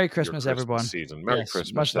enjoy. Merry your Christmas, everyone. Season. Merry Yes,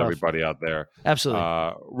 Christmas much to love. everybody out there. Absolutely.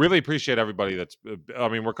 Really appreciate everybody that's. I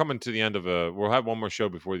mean, we're coming to the end of we'll have one more show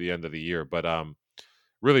before the end of the year, but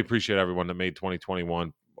really appreciate everyone that made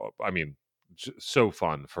 2021. I mean, so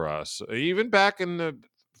fun for us. Even back in the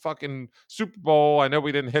fucking Super Bowl, I know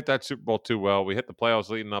we didn't hit that Super Bowl too well. We hit the playoffs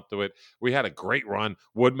leading up to it. We had a great run.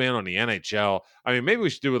 Woodman on the NHL. I mean, maybe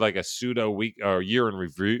we should do like a pseudo week or year in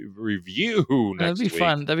review next That'd be week.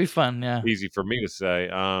 fun. That'd be fun. Yeah. Easy for me to say.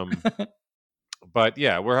 But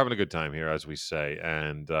yeah, we're having a good time here, as we say.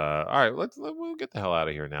 And all right, we'll get the hell out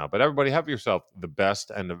of here now. But everybody, have yourself the best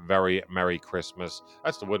and a very Merry Christmas.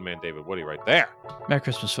 That's the Woodman David Woody right there. Merry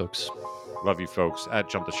Christmas, folks. Love you folks at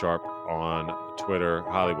Jump the Sharp on Twitter.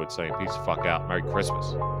 Hollywood saying peace the fuck out. Merry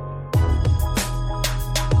Christmas.